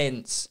seen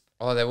since.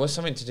 Oh, there was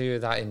something to do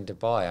with that in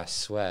Dubai, I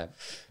swear.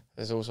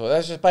 There's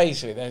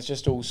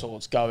all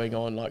sorts going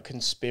on, like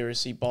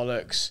conspiracy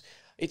bollocks.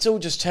 It's all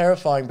just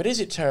terrifying. But is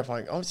it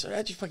terrifying? Oh, it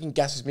actually fucking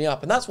gasses me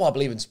up, and that's why I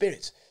believe in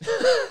spirits.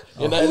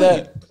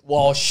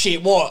 Well,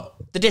 shit, what?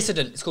 The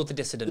Dissident. It's called The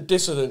Dissident. The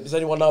Dissident. Does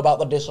anyone know about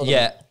The Dissident?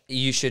 Yeah,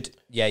 you should.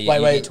 Yeah, you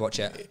need to watch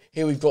it.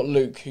 Here we've got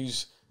Luke,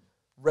 who's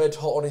red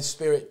hot on his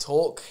spirit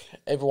talk.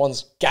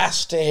 Everyone's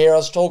gassed to hear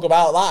us talk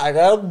about that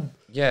again.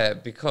 Yeah,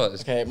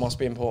 because... Okay, it must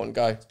be important.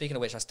 Go. Speaking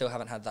of which, I still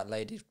haven't had that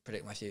lady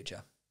predict my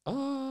future.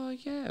 Oh,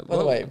 yeah. By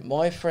the way,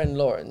 my friend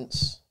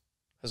Lawrence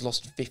has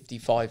lost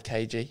 55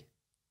 kg.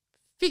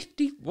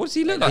 50? What does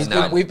he look like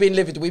now? We've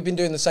been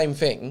doing the same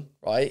thing,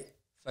 right?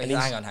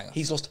 Hang on.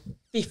 He's lost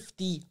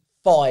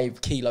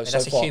 55 kilos so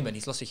far. That's a human.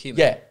 He's lost a human.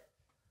 Yeah.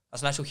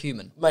 That's an actual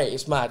human. Mate,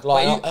 it's mad.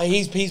 Like,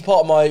 he's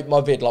part of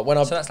my vid. Like when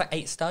I. So that's like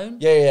 8 stone.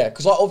 Yeah.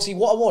 Because like obviously,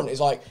 what I want is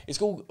like it's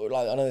cool.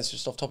 Like I know this is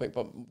just off topic,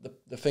 but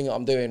the thing that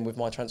I'm doing with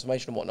my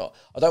transformation and whatnot,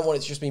 I don't want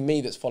it to just be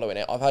me that's following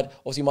it. I've had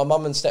obviously my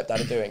mum and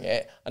stepdad are doing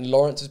it, and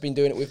Lawrence has been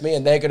doing it with me,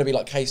 and they're going to be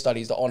like case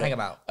studies that on Hang it.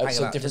 about.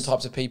 So different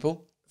types of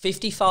people.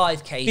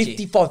 55 kg.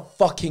 55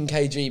 fucking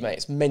kg, mate.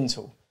 It's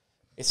mental.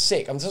 It's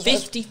sick.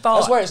 55.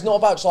 I swear it's not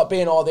about just like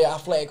being the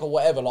athletic or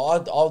whatever.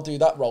 Like I'll do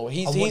that role.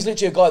 He's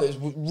literally a guy that's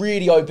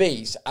really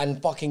obese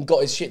and fucking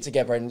got his shit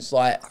together, and it's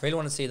like I really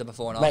want to see the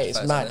before and mate,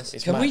 after. it's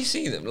mad. Can we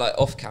see them like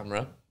off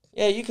camera?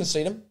 Yeah, you can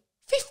see them.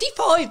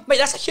 55, mate.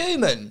 That's a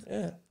human.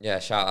 Yeah. Yeah,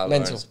 shout out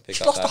Mental. Lawrence.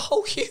 He's lost a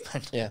whole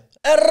human. Yeah.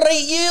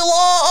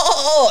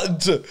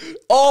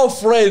 Our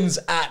friends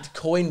at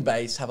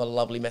Coinbase have a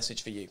lovely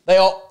message for you. They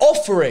are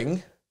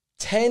offering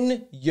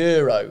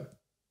 €10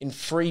 in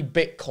free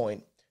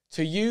Bitcoin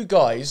to you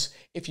guys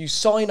if you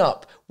sign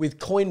up with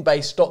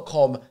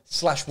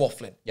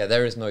coinbase.com/wafflin. Yeah,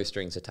 there is no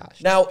strings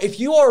attached. Now, if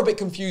you are a bit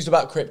confused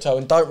about crypto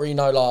and don't really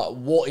know like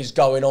what is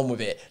going on with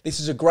it, this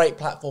is a great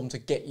platform to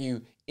get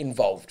you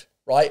involved,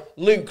 right?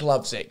 Luke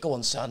loves it. Go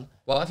on, son.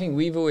 Well, I think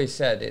we've always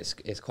said it's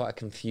quite a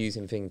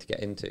confusing thing to get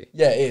into.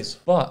 Yeah, it is.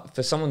 But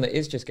for someone that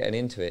is just getting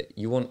into it,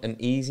 you want an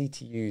easy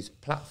to use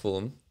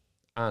platform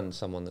and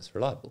someone that's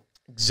reliable.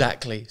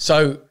 Exactly.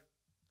 So,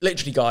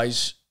 literally,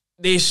 guys,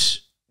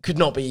 this could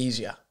not be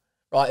easier.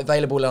 Right,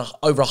 available in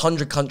over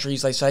 100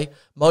 countries, they say.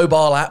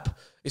 Mobile app.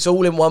 It's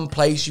all in one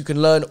place. You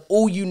can learn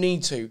all you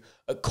need to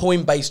at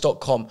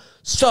Coinbase.com.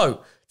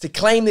 So, to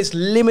claim this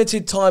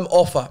limited time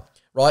offer,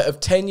 right, of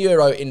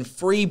 €10 in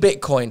free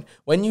Bitcoin,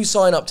 when you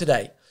sign up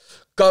today,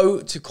 go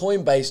to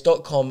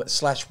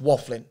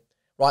Coinbase.com/wafflin.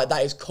 Right,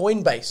 that is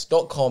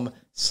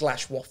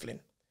Coinbase.com/wafflin.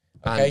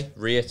 Okay? And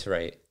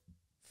reiterate,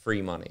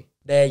 free money.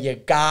 There you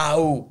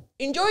go.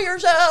 Enjoy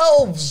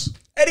yourselves.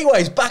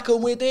 Anyways, back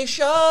on with this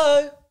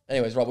show.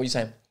 Anyways, Rob, what are you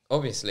saying?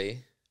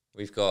 Obviously,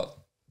 we've got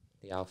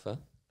the alpha,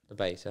 the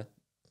beta.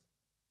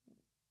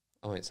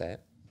 I won't say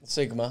it.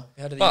 Sigma.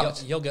 You heard of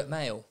the yogurt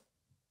male?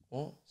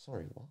 What?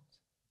 Sorry, what?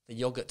 The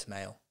yogurt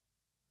male.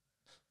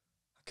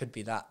 Could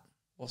be that.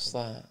 What's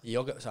that? The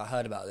yogurt. So I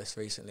heard about this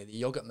recently. The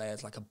yogurt male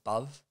is like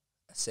above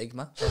a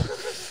sigma.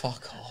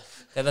 Fuck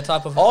off. They're the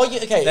type of. Oh,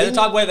 yeah, okay. They're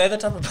the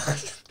type of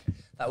person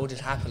that will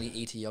just happily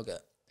eat a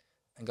yogurt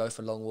and go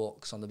for long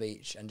walks on the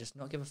beach and just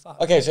not give a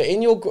fuck. Okay, so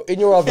in your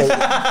other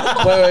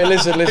wait,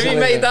 listen. Have you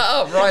made that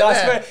up right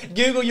there?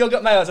 Google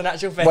yogurt male as an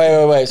actual thing.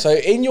 Wait. So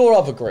in your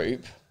other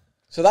group,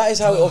 so that is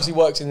how it obviously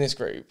works in this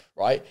group,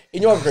 right?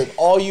 In your other group,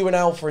 are you an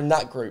alpha in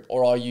that group,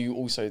 or are you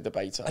also the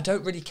beta? I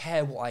don't really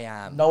care what I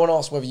am. No one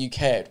asked whether you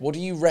cared. What do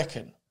you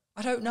reckon?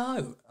 I don't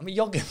know. I'm a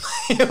yogurt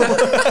male.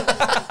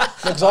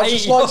 Because I'd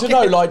just like to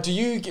know, like, do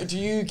you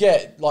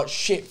get like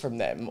shit from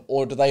them,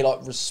 or do they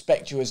like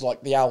respect you as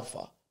like the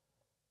alpha?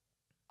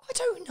 I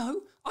don't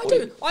know. I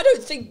don't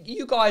think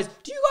you guys.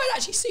 Do you guys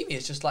actually see me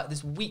as just like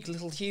this weak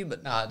little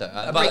human? No, I don't.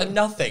 I bring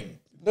nothing.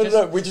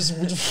 No, we just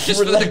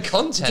for the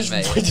content,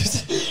 mate.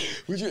 It's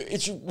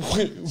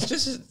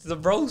just the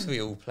roles we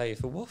all play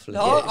for Wafflin.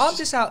 No, I'm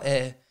just out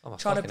here trying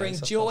to fucking bring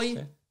ace,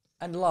 joy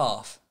and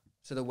laugh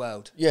to the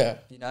world. Yeah.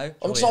 You know?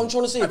 I'm trying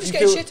to see if just you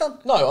getting feel... shit on.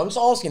 No, I'm just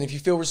asking if you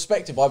feel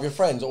respected by your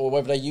friends or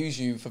whether they use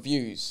you for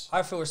views.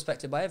 I feel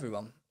respected by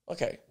everyone.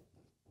 Okay.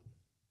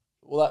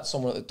 Well, that's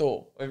someone at the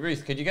door. Wait,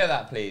 Ruth, could you get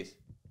that, please?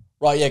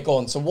 Right, yeah, go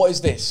on. So what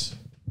is this?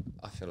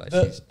 I feel like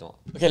she's not.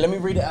 Okay, let me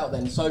read it out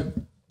then. So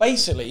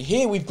basically,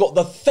 here we've got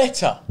the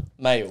theta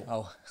male.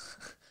 Oh.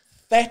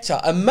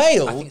 Theta, a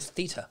male... I think it's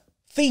theta.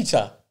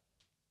 Theta.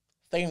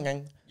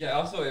 Yeah,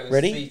 I thought it was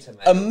Ready? theta,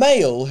 mate. A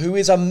male who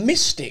is a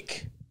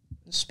mystic...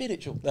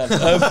 Spiritual. No,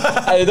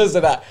 it doesn't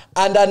say that.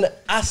 And an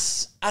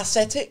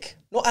ascetic,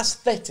 not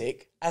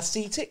aesthetic,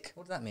 ascetic?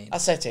 What does that mean?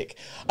 Ascetic.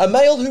 A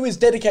male who is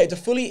dedicated to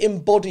fully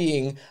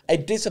embodying a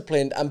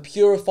disciplined and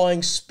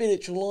purifying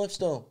spiritual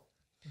lifestyle.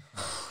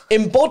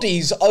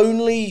 Embodies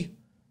only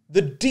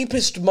the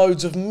deepest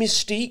modes of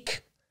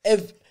mystique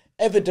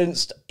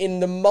evidenced in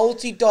the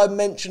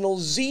multi-dimensional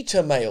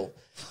Zeta male,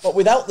 but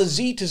without the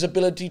Zeta's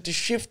ability to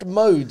shift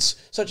modes,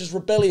 such as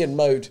rebellion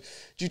mode,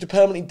 due to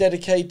permanently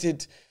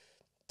dedicated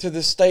to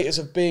the status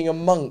of being a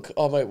monk.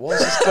 Oh, mate,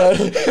 what's this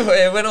going?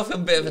 It went off a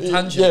bit of a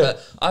tangent,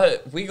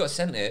 but we got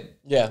sent it.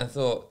 Yeah. I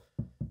thought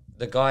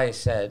the guy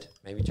said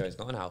maybe Joe's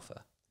not an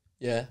alpha.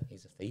 Yeah.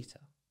 He's a theta.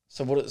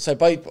 So what? So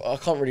babe, I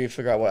can't really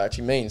figure out what it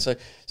actually means.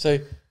 So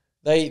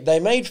they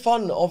made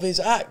fun of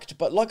his act,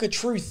 but like a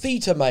true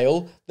theta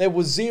male, there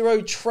was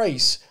zero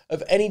trace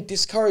of any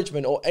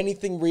discouragement or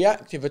anything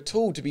reactive at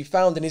all to be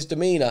found in his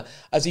demeanour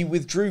as he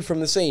withdrew from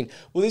the scene.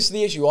 Well, this is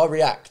the issue. I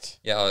react.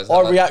 Yeah,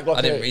 I react like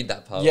I didn't read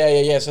that part.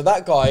 Yeah. So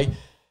that guy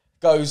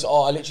goes,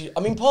 I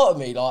mean, part of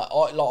me,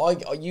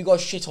 you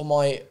guys shit on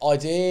my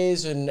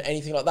ideas and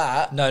anything like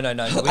that. No.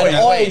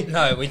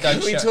 We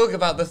don't. We talk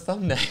about the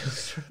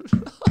thumbnails.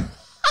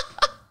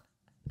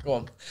 Go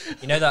on.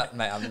 You know that,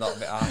 mate. I'm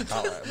not. I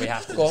can't. We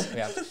have to. Go on. We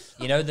have to.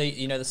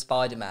 You know the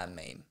Spider-Man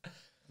meme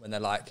when they're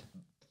like,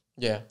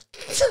 yeah.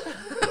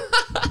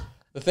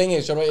 The thing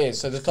is, you know what it is?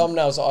 So the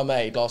thumbnails that I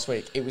made last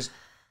week, it was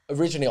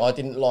originally I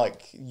didn't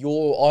like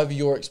either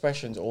your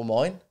expressions or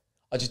mine.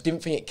 I just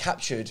didn't think it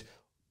captured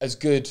as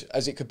good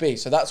as it could be.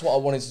 So that's what I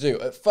wanted to do.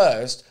 At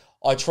first,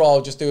 I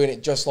tried just doing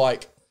it just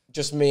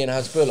me and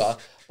Hasbullah.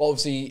 But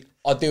obviously,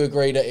 I do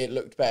agree that it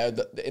looked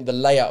better in the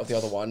layout of the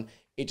other one.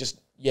 It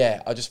just,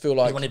 I just feel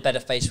like you wanted better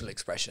facial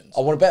expressions.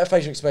 I wanted better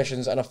facial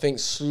expressions, and I think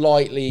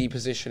slightly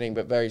positioning,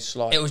 but very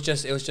slight. It was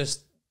just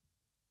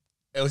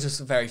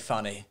very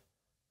funny.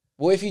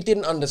 Well, if you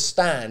didn't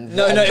understand...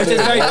 No, it was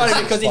just very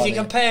funny because if you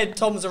compared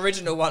Tom's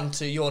original one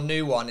to your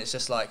new one, it's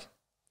just like...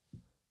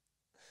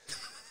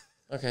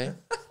 Okay.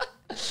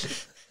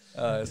 It's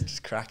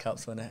just crack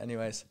ups, wasn't it?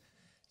 Anyways.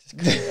 Just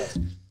crack ups.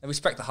 I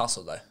respect the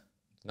hustle, though.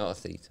 Not a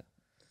theta.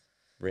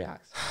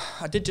 React.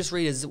 I did just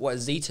read what a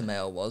Zeta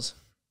male was.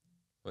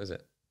 What is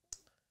it?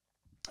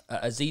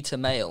 A Zeta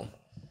male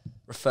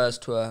refers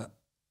to a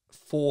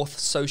fourth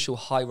social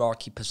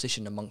hierarchy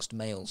position amongst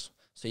males.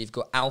 So you've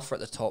got alpha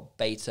at the top,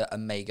 beta,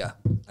 omega,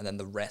 and then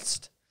the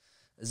rest.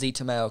 A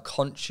Zeta male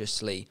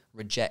consciously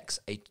rejects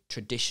a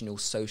traditional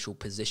social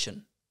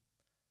position.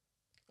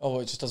 Oh,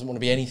 it just doesn't want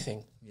to be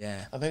anything.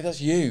 Yeah. Oh, maybe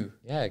that's you.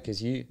 Yeah,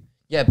 because you...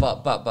 Yeah,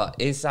 but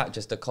is that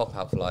just a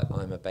cop-out for like,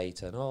 I'm a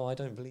beta and I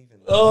don't believe in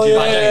that? Oh,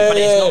 yeah, but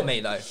it's not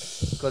me, though.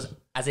 Because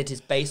as it is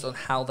based on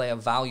how they are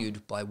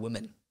valued by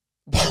women.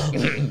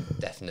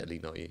 Definitely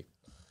not you.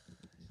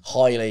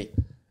 Highly.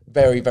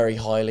 Very, very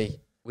highly.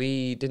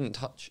 We didn't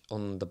touch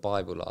on the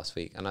Bible last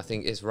week, and I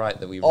think it's right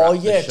that we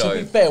wrap the show. To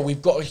be fair,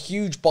 we've got a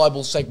huge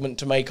Bible segment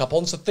to make up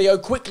on. So, Theo,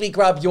 quickly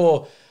grab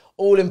your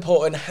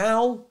all-important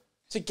how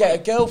to get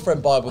a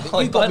girlfriend Bible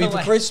that you got me for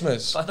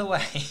Christmas. By the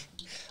way...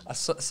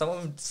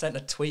 someone sent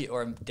a tweet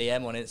or a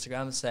DM on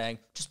Instagram saying,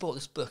 just bought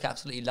this book,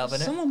 absolutely loving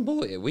it. Someone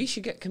bought it. We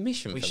should get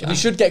commission for that. We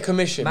should get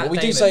commission. Matt What we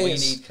Damon, do say we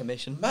is... need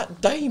commission.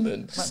 Matt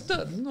Damon?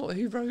 Not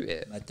who wrote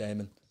it. Matt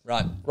Damon.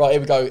 Right, here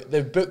we go.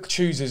 The book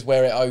chooses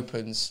where it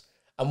opens.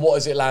 And what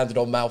has it landed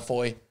on,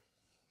 Malfoy?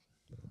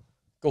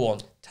 Go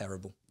on.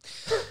 Terrible.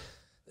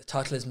 The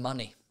title is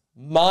Money.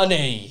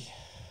 Money.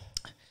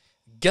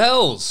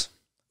 Girls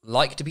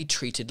like to be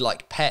treated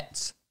like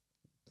pets.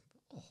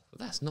 Oh,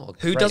 that's not a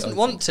Who doesn't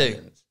want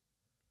to?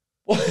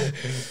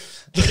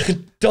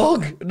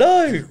 Dog,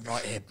 no.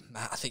 Right here,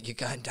 Matt, I think you're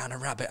going down a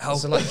rabbit hole.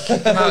 So like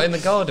kick them out in the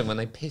garden when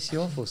they piss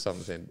you off or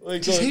something.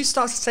 Just who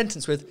starts a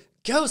sentence with,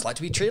 girls like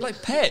to be treated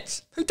like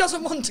pets? Who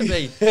doesn't want to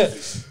be?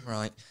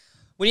 Right.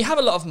 When you have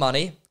a lot of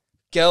money,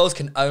 girls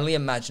can only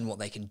imagine what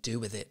they can do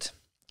with it.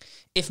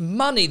 If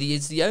money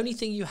is the only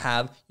thing you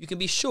have, you can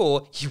be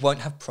sure you won't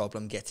have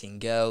problem getting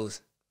girls.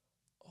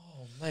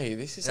 Oh, mate,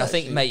 this is. I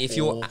think, mate, if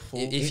you're,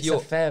 It's a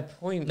fair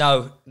point.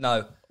 No.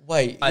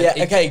 Wait,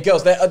 okay,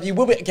 girls, you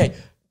will be okay.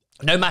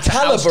 No matter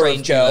how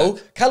strange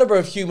caliber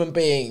of human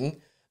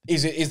being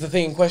is the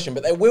thing in question,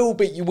 but there will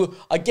be.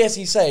 I guess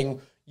he's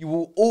saying you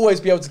will always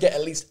be able to get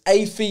at least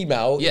a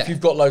female if you've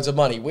got loads of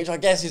money, which I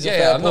guess is a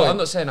fair point. I'm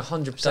not saying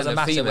 100% Doesn't of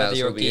matter females whether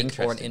you're will a be geek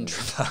or an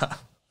interested. introvert.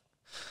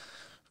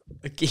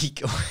 A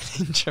geek or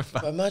an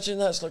introvert. But imagine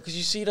that's like, because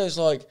you see those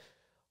like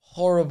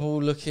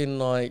horrible looking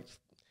like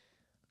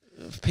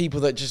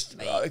people that just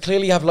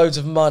clearly have loads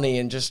of money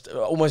and just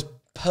almost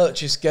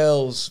purchase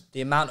girls.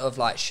 The amount of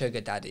like sugar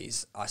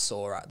daddies I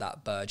saw at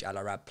that Burj Al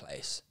Arab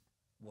place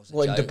was a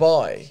What, in joke.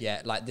 Dubai?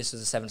 Yeah, like this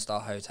was a 7-star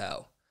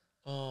hotel.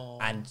 Oh.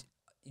 And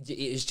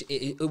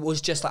it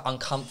was just like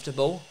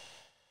uncomfortable.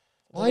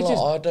 I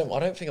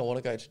don't think I want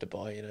to go to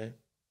Dubai, you know.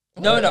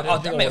 No, I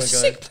don't think I mate, it was a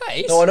wanna sick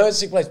place. No, I know it's a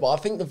sick place, but I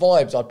think the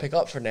vibes I'd pick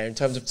up from there in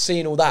terms of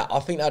seeing all that, I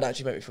think that'd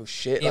actually make me feel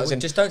shit. Yeah,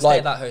 just don't stay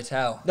at that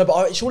hotel. No,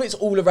 but surely it's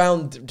all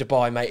around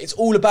Dubai, mate. It's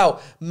all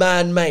about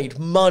man-made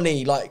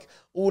money, like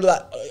all of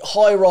that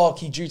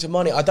hierarchy due to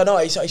money. I don't know.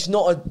 It's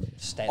not a.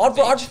 I'd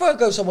prefer to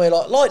go somewhere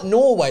like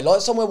Norway,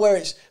 like somewhere where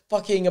it's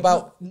fucking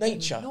about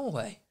nature.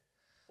 Norway.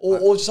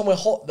 Or somewhere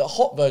hot, the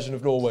hot version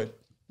of Norway.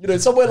 You know,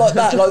 somewhere like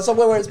that, like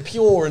somewhere where it's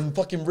pure and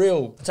fucking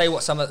real. I'll tell you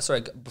what,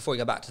 sorry, before we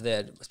go back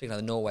to speaking of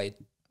the Norway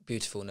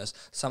beautifulness,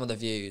 some of the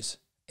views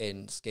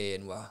in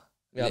skiing were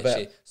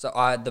literally. So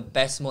I had the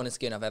best morning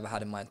skiing I've ever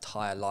had in my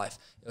entire life.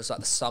 It was like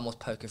the sun was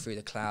poking through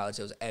the clouds.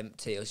 It was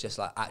empty. It was just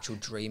like actual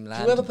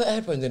dreamland. Do you ever put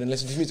headphones in and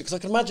listen to music? Because I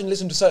can imagine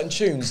listening to certain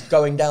tunes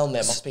going down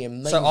there must be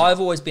amazing. So I've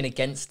always been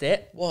against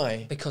it.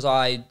 Why? Because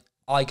I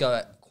go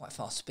at quite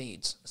fast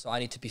speeds. So I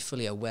need to be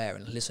fully aware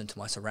and listen to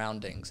my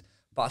surroundings.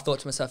 But I thought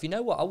to myself, you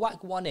know what? I'll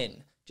whack one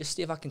in, just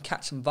see if I can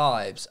catch some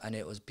vibes. And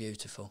it was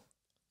beautiful.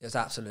 It was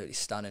absolutely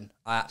stunning.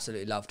 I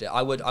absolutely loved it.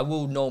 I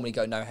will normally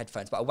go no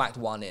headphones, but I whacked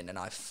one in and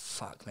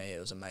fuck me, it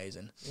was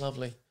amazing.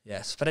 Lovely.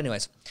 Yes, but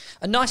anyways,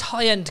 a nice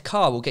high-end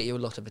car will get you a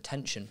lot of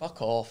attention.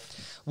 Fuck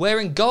off.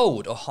 Wearing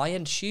gold or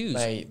high-end shoes.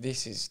 Mate,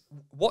 this is...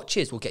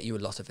 Watches will get you a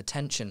lot of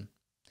attention.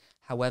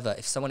 However,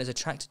 if someone is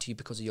attracted to you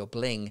because of your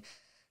bling,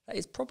 that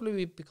is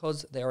probably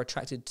because they are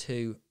attracted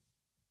to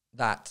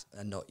that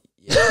and not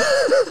you.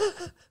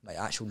 Mate,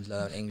 actual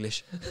learn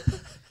English.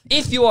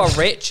 If you are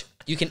rich,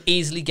 you can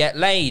easily get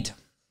laid.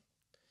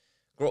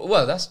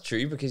 Well, that's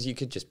true because you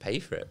could just pay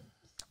for it.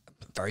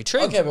 Very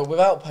true. Okay, but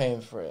without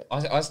paying for it.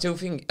 I still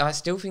think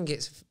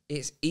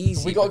it's easy.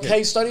 Have we got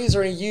case studies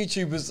or any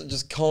YouTubers that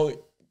just can't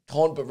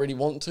but really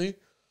want to?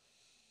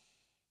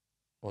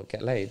 What,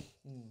 get laid?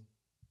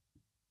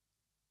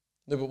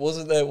 No, but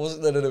wasn't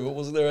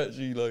there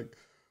actually like...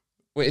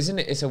 Wait, isn't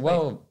it? Is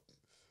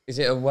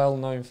it a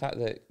well-known fact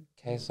that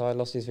KSI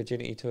lost his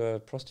virginity to a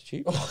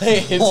prostitute?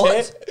 Wait, is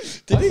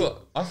it?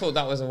 I thought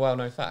that was a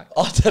well-known fact.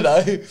 I don't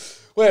know.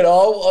 Wait,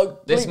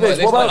 I'll bleep this.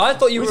 I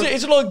thought you were...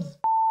 Is it like...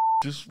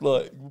 Just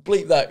like,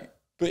 bleep that.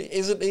 But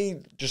isn't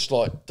he just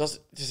like... Does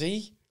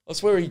he? I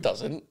swear he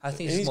doesn't. I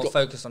think he's more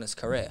focused on his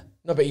career.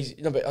 No, but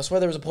I swear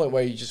there was a point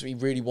where he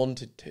really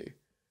wanted to.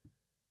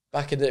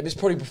 Back in the... It was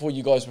probably before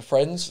you guys were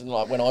friends, and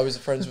like when I was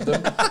friends with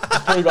them. It's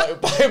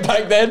probably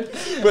back then.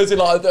 But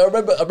like, I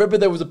remember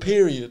there was a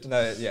period.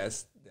 No,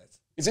 yes.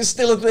 Is this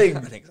still a thing?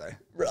 I think so.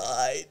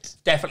 Right.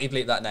 Definitely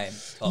bleep that name,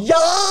 Tom.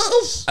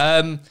 Yes!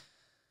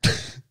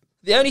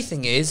 The only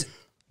thing is,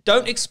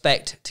 don't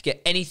expect to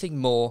get anything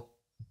more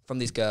from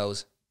these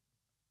girls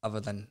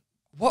other than...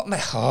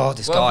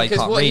 this guy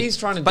can't what read. He's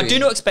trying to but do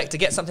not expect to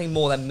get something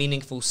more than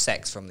meaningful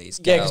sex from these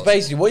girls. Yeah, because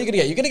basically what you're going to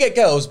get, you're going to get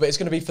girls, but it's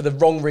going to be for the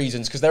wrong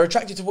reasons because they're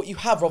attracted to what you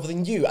have rather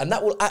than you, and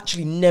that will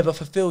actually never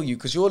fulfill you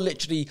because you're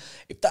literally...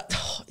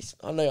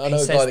 I know a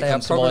guy that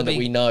comes to mind that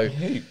we know.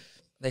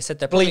 They said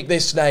they're probably... Bleep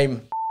this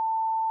name.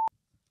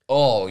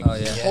 Oh yeah.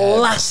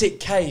 Classic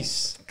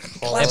case.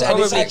 They're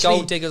probably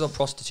gold diggers or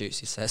prostitutes,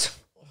 he says.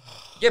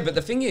 Yeah, but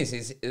the thing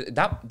is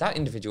that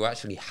individual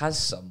actually has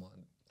someone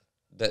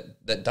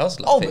that does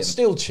love him. But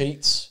still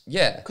cheats.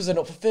 Yeah. Because they're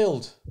not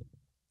fulfilled.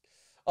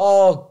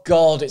 Oh,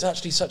 God, it's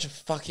actually such a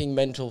fucking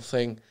mental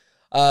thing.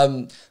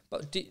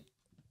 But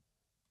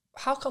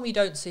how come you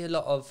don't see a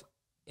lot of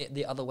it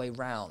the other way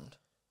round?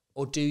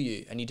 Or do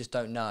you, and you just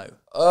don't know?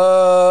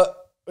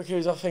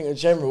 Because I think in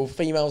general,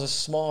 females are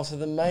smarter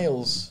than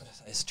males.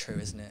 It's true,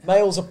 isn't it?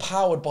 Males are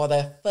powered by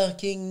their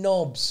fucking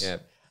knobs. Yeah.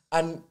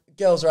 And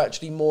girls are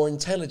actually more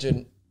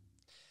intelligent.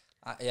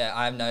 Yeah,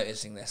 I'm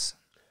noticing this.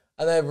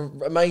 And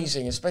they're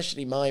amazing,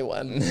 especially my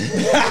one. Mate,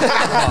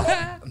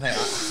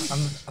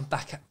 I'm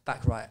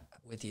back right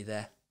with you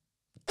there.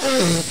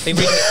 I've been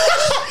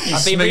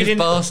reading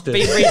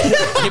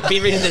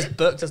this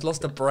book, just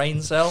lost a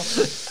brain cell.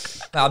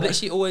 Mate, I'm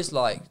literally always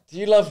like... Do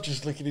you love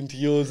just looking into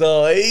yours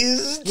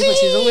eyes? Yeah, but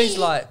she's always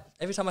like,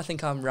 every time I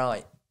think I'm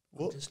right,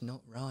 I'm just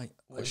not right.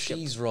 Well,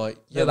 she's right.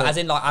 Yeah, but as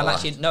in like,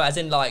 as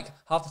in like,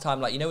 half the time,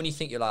 like, you know when you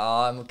think you're like,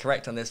 oh, I'm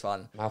correct on this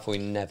one. Malfoy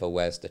never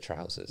wears the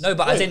trousers. No,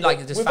 but as in like...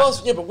 With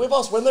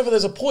us, whenever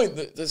there's a point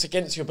that's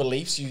against your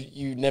beliefs,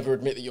 you never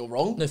admit that you're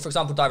wrong. No, for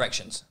example,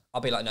 directions.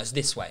 I'll be like, no, it's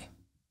this way.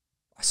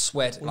 I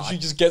swear to... She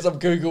just gets up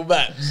Google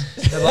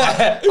Maps. No,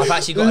 I've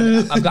actually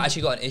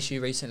got an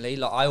issue recently.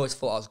 Like, I always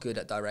thought I was good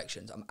at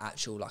directions. I'm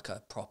actual like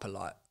a proper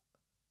like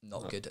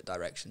not good at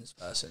directions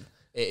person.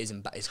 It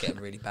isn't. It's getting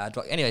really bad.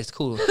 But anyway, it's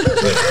cool.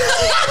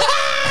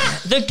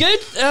 The good.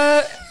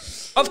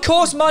 Of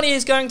course, money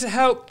is going to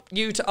help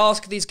you to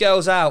ask these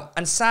girls out,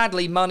 and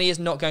sadly, money is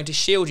not going to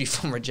shield you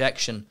from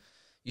rejection.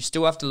 You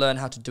still have to learn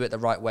how to do it the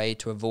right way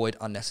to avoid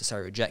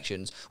unnecessary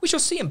rejections, which you'll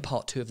see in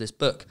part 2 of this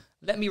book.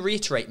 Let me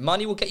reiterate,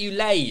 money will get you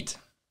laid,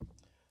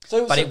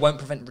 but it won't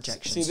prevent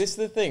rejections. See, this is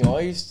the thing.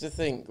 I used to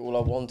think all I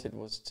wanted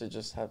was to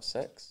just have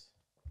sex.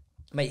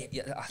 Mate,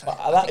 yeah,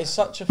 that is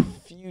such a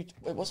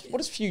futile... What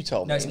is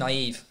futile, No, it's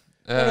naive.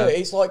 No,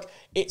 it's like,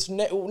 it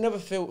will never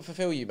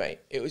fulfill you, mate.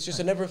 It was just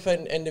a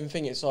never-ending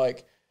thing. It's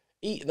like,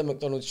 eat the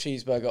McDonald's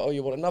cheeseburger. Oh,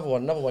 you want another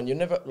one. You're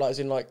never, like, as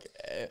in, like...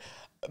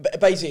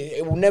 basically,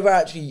 it will never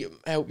actually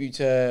help you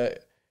to...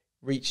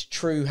 reach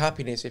true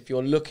happiness if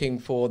you're looking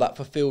for that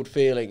fulfilled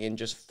feeling in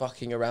just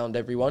fucking around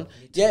everyone.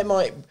 Yeah, it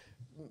might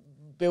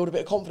build a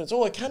bit of confidence.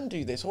 Oh, I can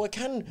do this. Oh, I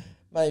can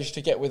managed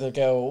to get with a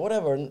girl or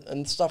whatever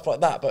and stuff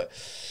like that. But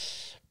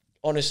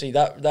honestly,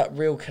 that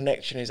real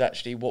connection is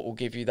actually what will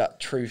give you that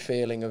true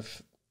feeling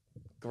of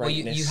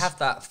greatness. Well, you have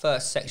that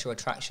first sexual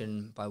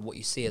attraction by what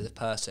you see as a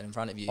person in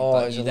front of you, Oh,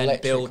 but it's you then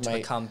electric, build to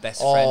mate. become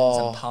best friends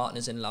and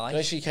partners in life. You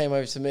know, she came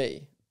over to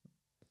me.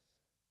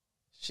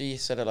 She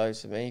said hello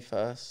to me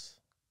first.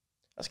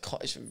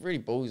 It's really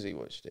ballsy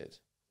what she did.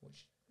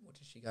 What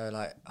did she go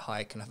like?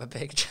 Hi, can I have a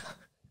picture?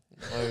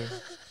 No.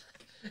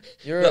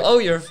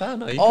 You're a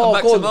fan, are you? Come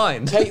back to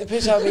mine. Take the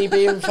piss out of me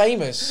being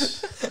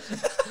famous.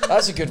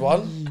 That's a good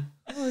one.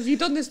 Oh, have you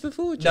done this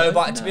before, Joe? No,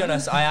 but to be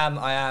honest, I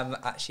am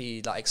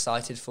actually like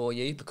excited for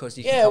you because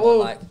you can Yeah, come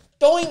well, on, like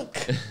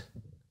doink.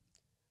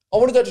 I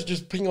wanted that to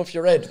just ping off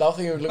your head. I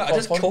think it would look I quite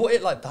just fun. caught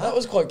it like that. That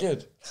was quite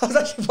good. That was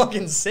actually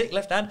fucking sick,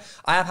 left hand.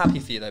 I am happy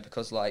for you though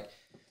because like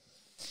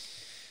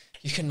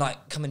you can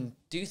like come and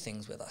do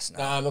things with us now.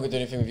 Nah, I'm not gonna do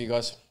anything with you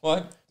guys.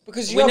 Why?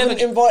 Because you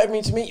haven't invited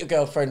me to meet your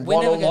girlfriend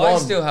one on I one.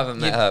 still haven't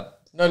met her.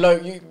 No,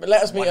 you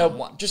let us meet her.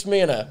 One-on-one. Just me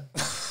and her.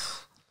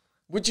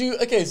 Would you?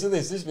 Okay, so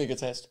this is a bigger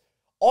test.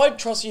 I'd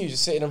trust you to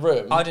sit in a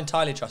room. I'd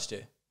entirely trust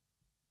you.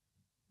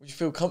 Would you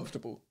feel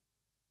comfortable?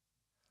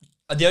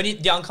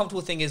 The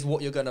uncomfortable thing is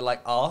what you're gonna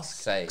like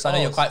ask. Say. Because I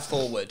know you're quite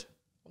forward.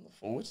 I'm not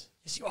forward.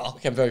 Yes, you are.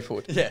 Okay, I'm very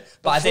forward. Yeah,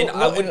 but as in, not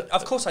I in would. a-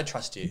 Of course, I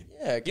trust you.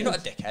 Yeah, You're not a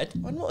dickhead.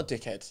 I'm not a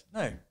dickhead.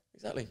 No,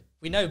 Exactly.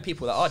 we know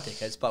people that are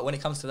dickheads, but when it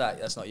comes to that,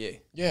 that's not you.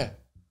 Yeah,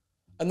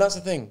 and that's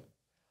the thing.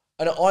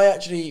 And I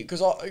actually,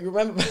 because I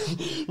remember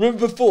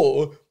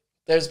before,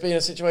 there's been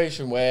a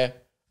situation where,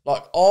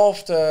 like,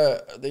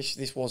 after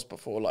this was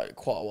before, like,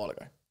 quite a while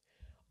ago.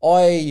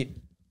 I've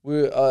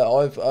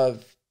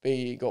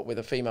got with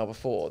a female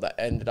before that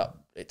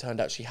it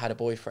turned out she had a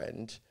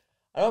boyfriend,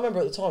 and I remember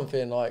at the time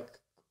feeling like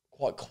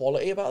quite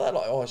quality about that,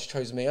 like, oh, she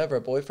chose me over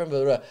a boyfriend,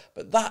 blah, blah, blah.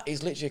 But that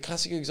is literally a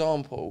classic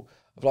example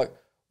of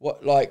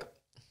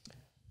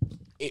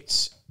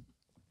it's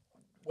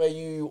where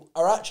you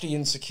are actually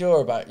insecure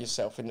about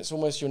yourself, and it's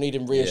almost you're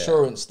needing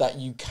reassurance that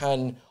you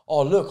can,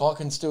 oh look, I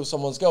can steal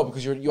someone's girl,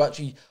 because you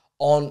actually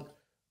aren't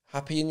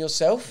happy in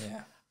yourself.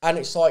 Yeah. And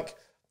it's like,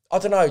 I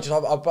don't know, just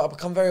I've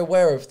become very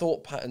aware of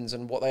thought patterns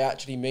and what they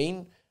actually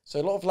mean. So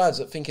a lot of lads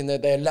that thinking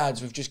that they're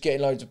lads with just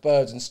getting loads of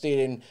birds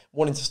and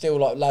wanting to steal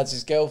like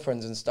lads'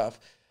 girlfriends and stuff,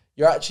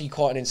 you're actually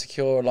quite an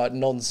insecure, like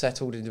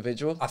non-settled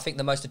individual. I think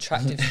the most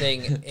attractive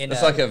thing in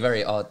It's like a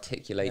very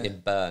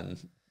articulated burn.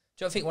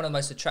 Do you think one of the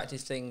most attractive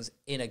things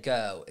in a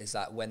girl is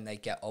that when they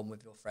get on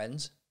with your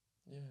friends?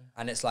 Yeah.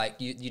 And it's like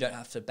you don't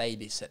have to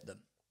babysit them.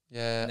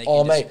 Yeah. They Oh,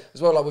 can mate,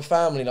 as well, like with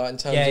family, like in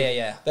terms of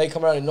Yeah. they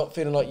come around and not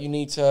feeling like you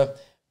need to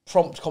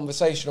prompt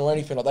conversation or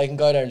anything. Like they can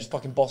go there and just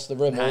fucking boss the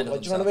room. Or,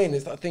 like, do you know what I mean?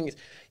 It's that thing.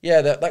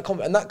 And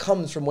that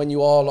comes from when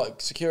you are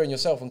like secure in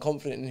yourself and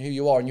confident in who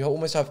you are, and you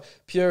almost have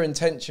pure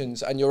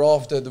intentions and you're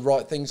after the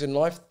right things in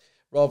life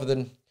rather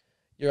than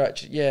you're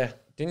actually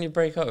Didn't you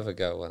break up with a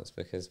girl once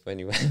because when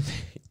you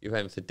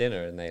went for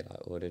dinner and they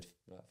like ordered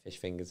like, fish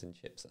fingers and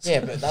chips?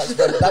 Yeah, but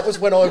that was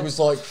when I was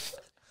like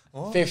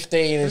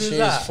 15 and she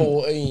was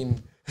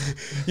 14.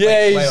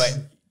 Wait.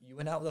 You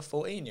went out with a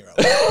 14-year-old?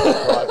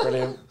 Right,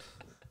 brilliant.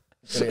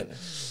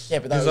 Yeah,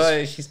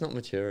 but She's not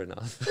mature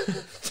enough.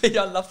 But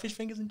I love fish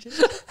fingers and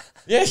chips.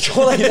 Yeah,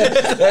 surely. Yeah,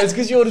 it's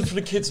because you ordered for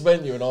the kids'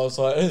 menu, and I was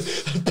like,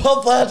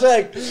 "Pump that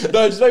egg."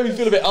 No, it just made me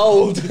feel a bit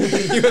old.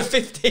 You were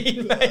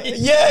 15, mate.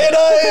 Yeah, you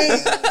know.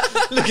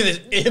 Look at this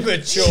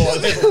immature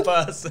little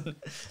person.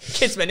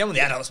 Kids menu, I'm on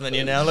the adults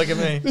menu now. Look at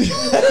me.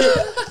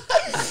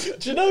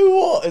 Do you know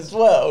what? As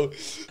well,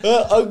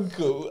 her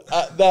uncle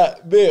at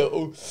that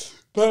meal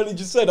apparently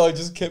just said I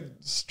just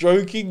kept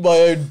stroking my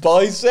own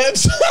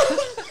biceps.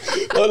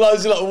 I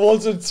was like,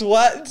 what a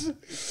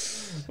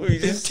twat. Were you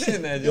just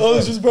sitting there? I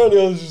was just like...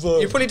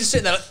 You're probably just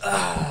sitting there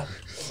like,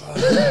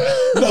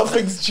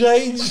 nothing's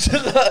changed.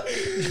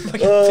 fucking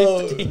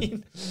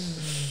 15.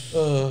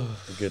 The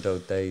good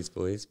old days,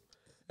 boys.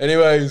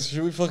 Anyways,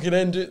 should we fucking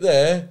end it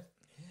there?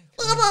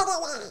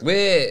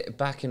 We're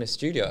back in a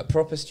studio, a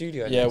proper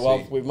studio. Yeah,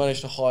 well, we've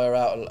managed to hire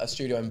out a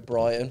studio in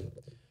Brighton.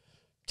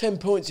 10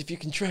 points if you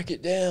can track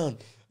it down.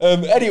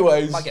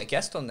 Anyways. Might get a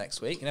guest on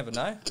next week. You never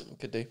know.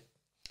 Could do.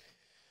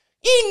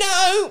 You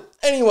know.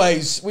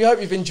 Anyways, we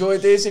hope you've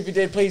enjoyed this. If you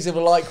did, please leave a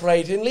like,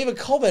 rating. Leave a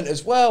comment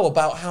as well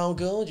about how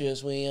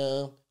gorgeous we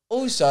are.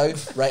 Also,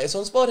 rate us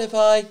on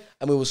Spotify.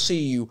 And we will see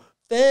you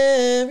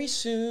very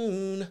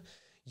soon.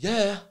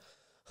 Yeah.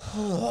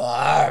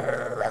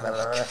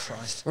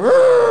 Christ.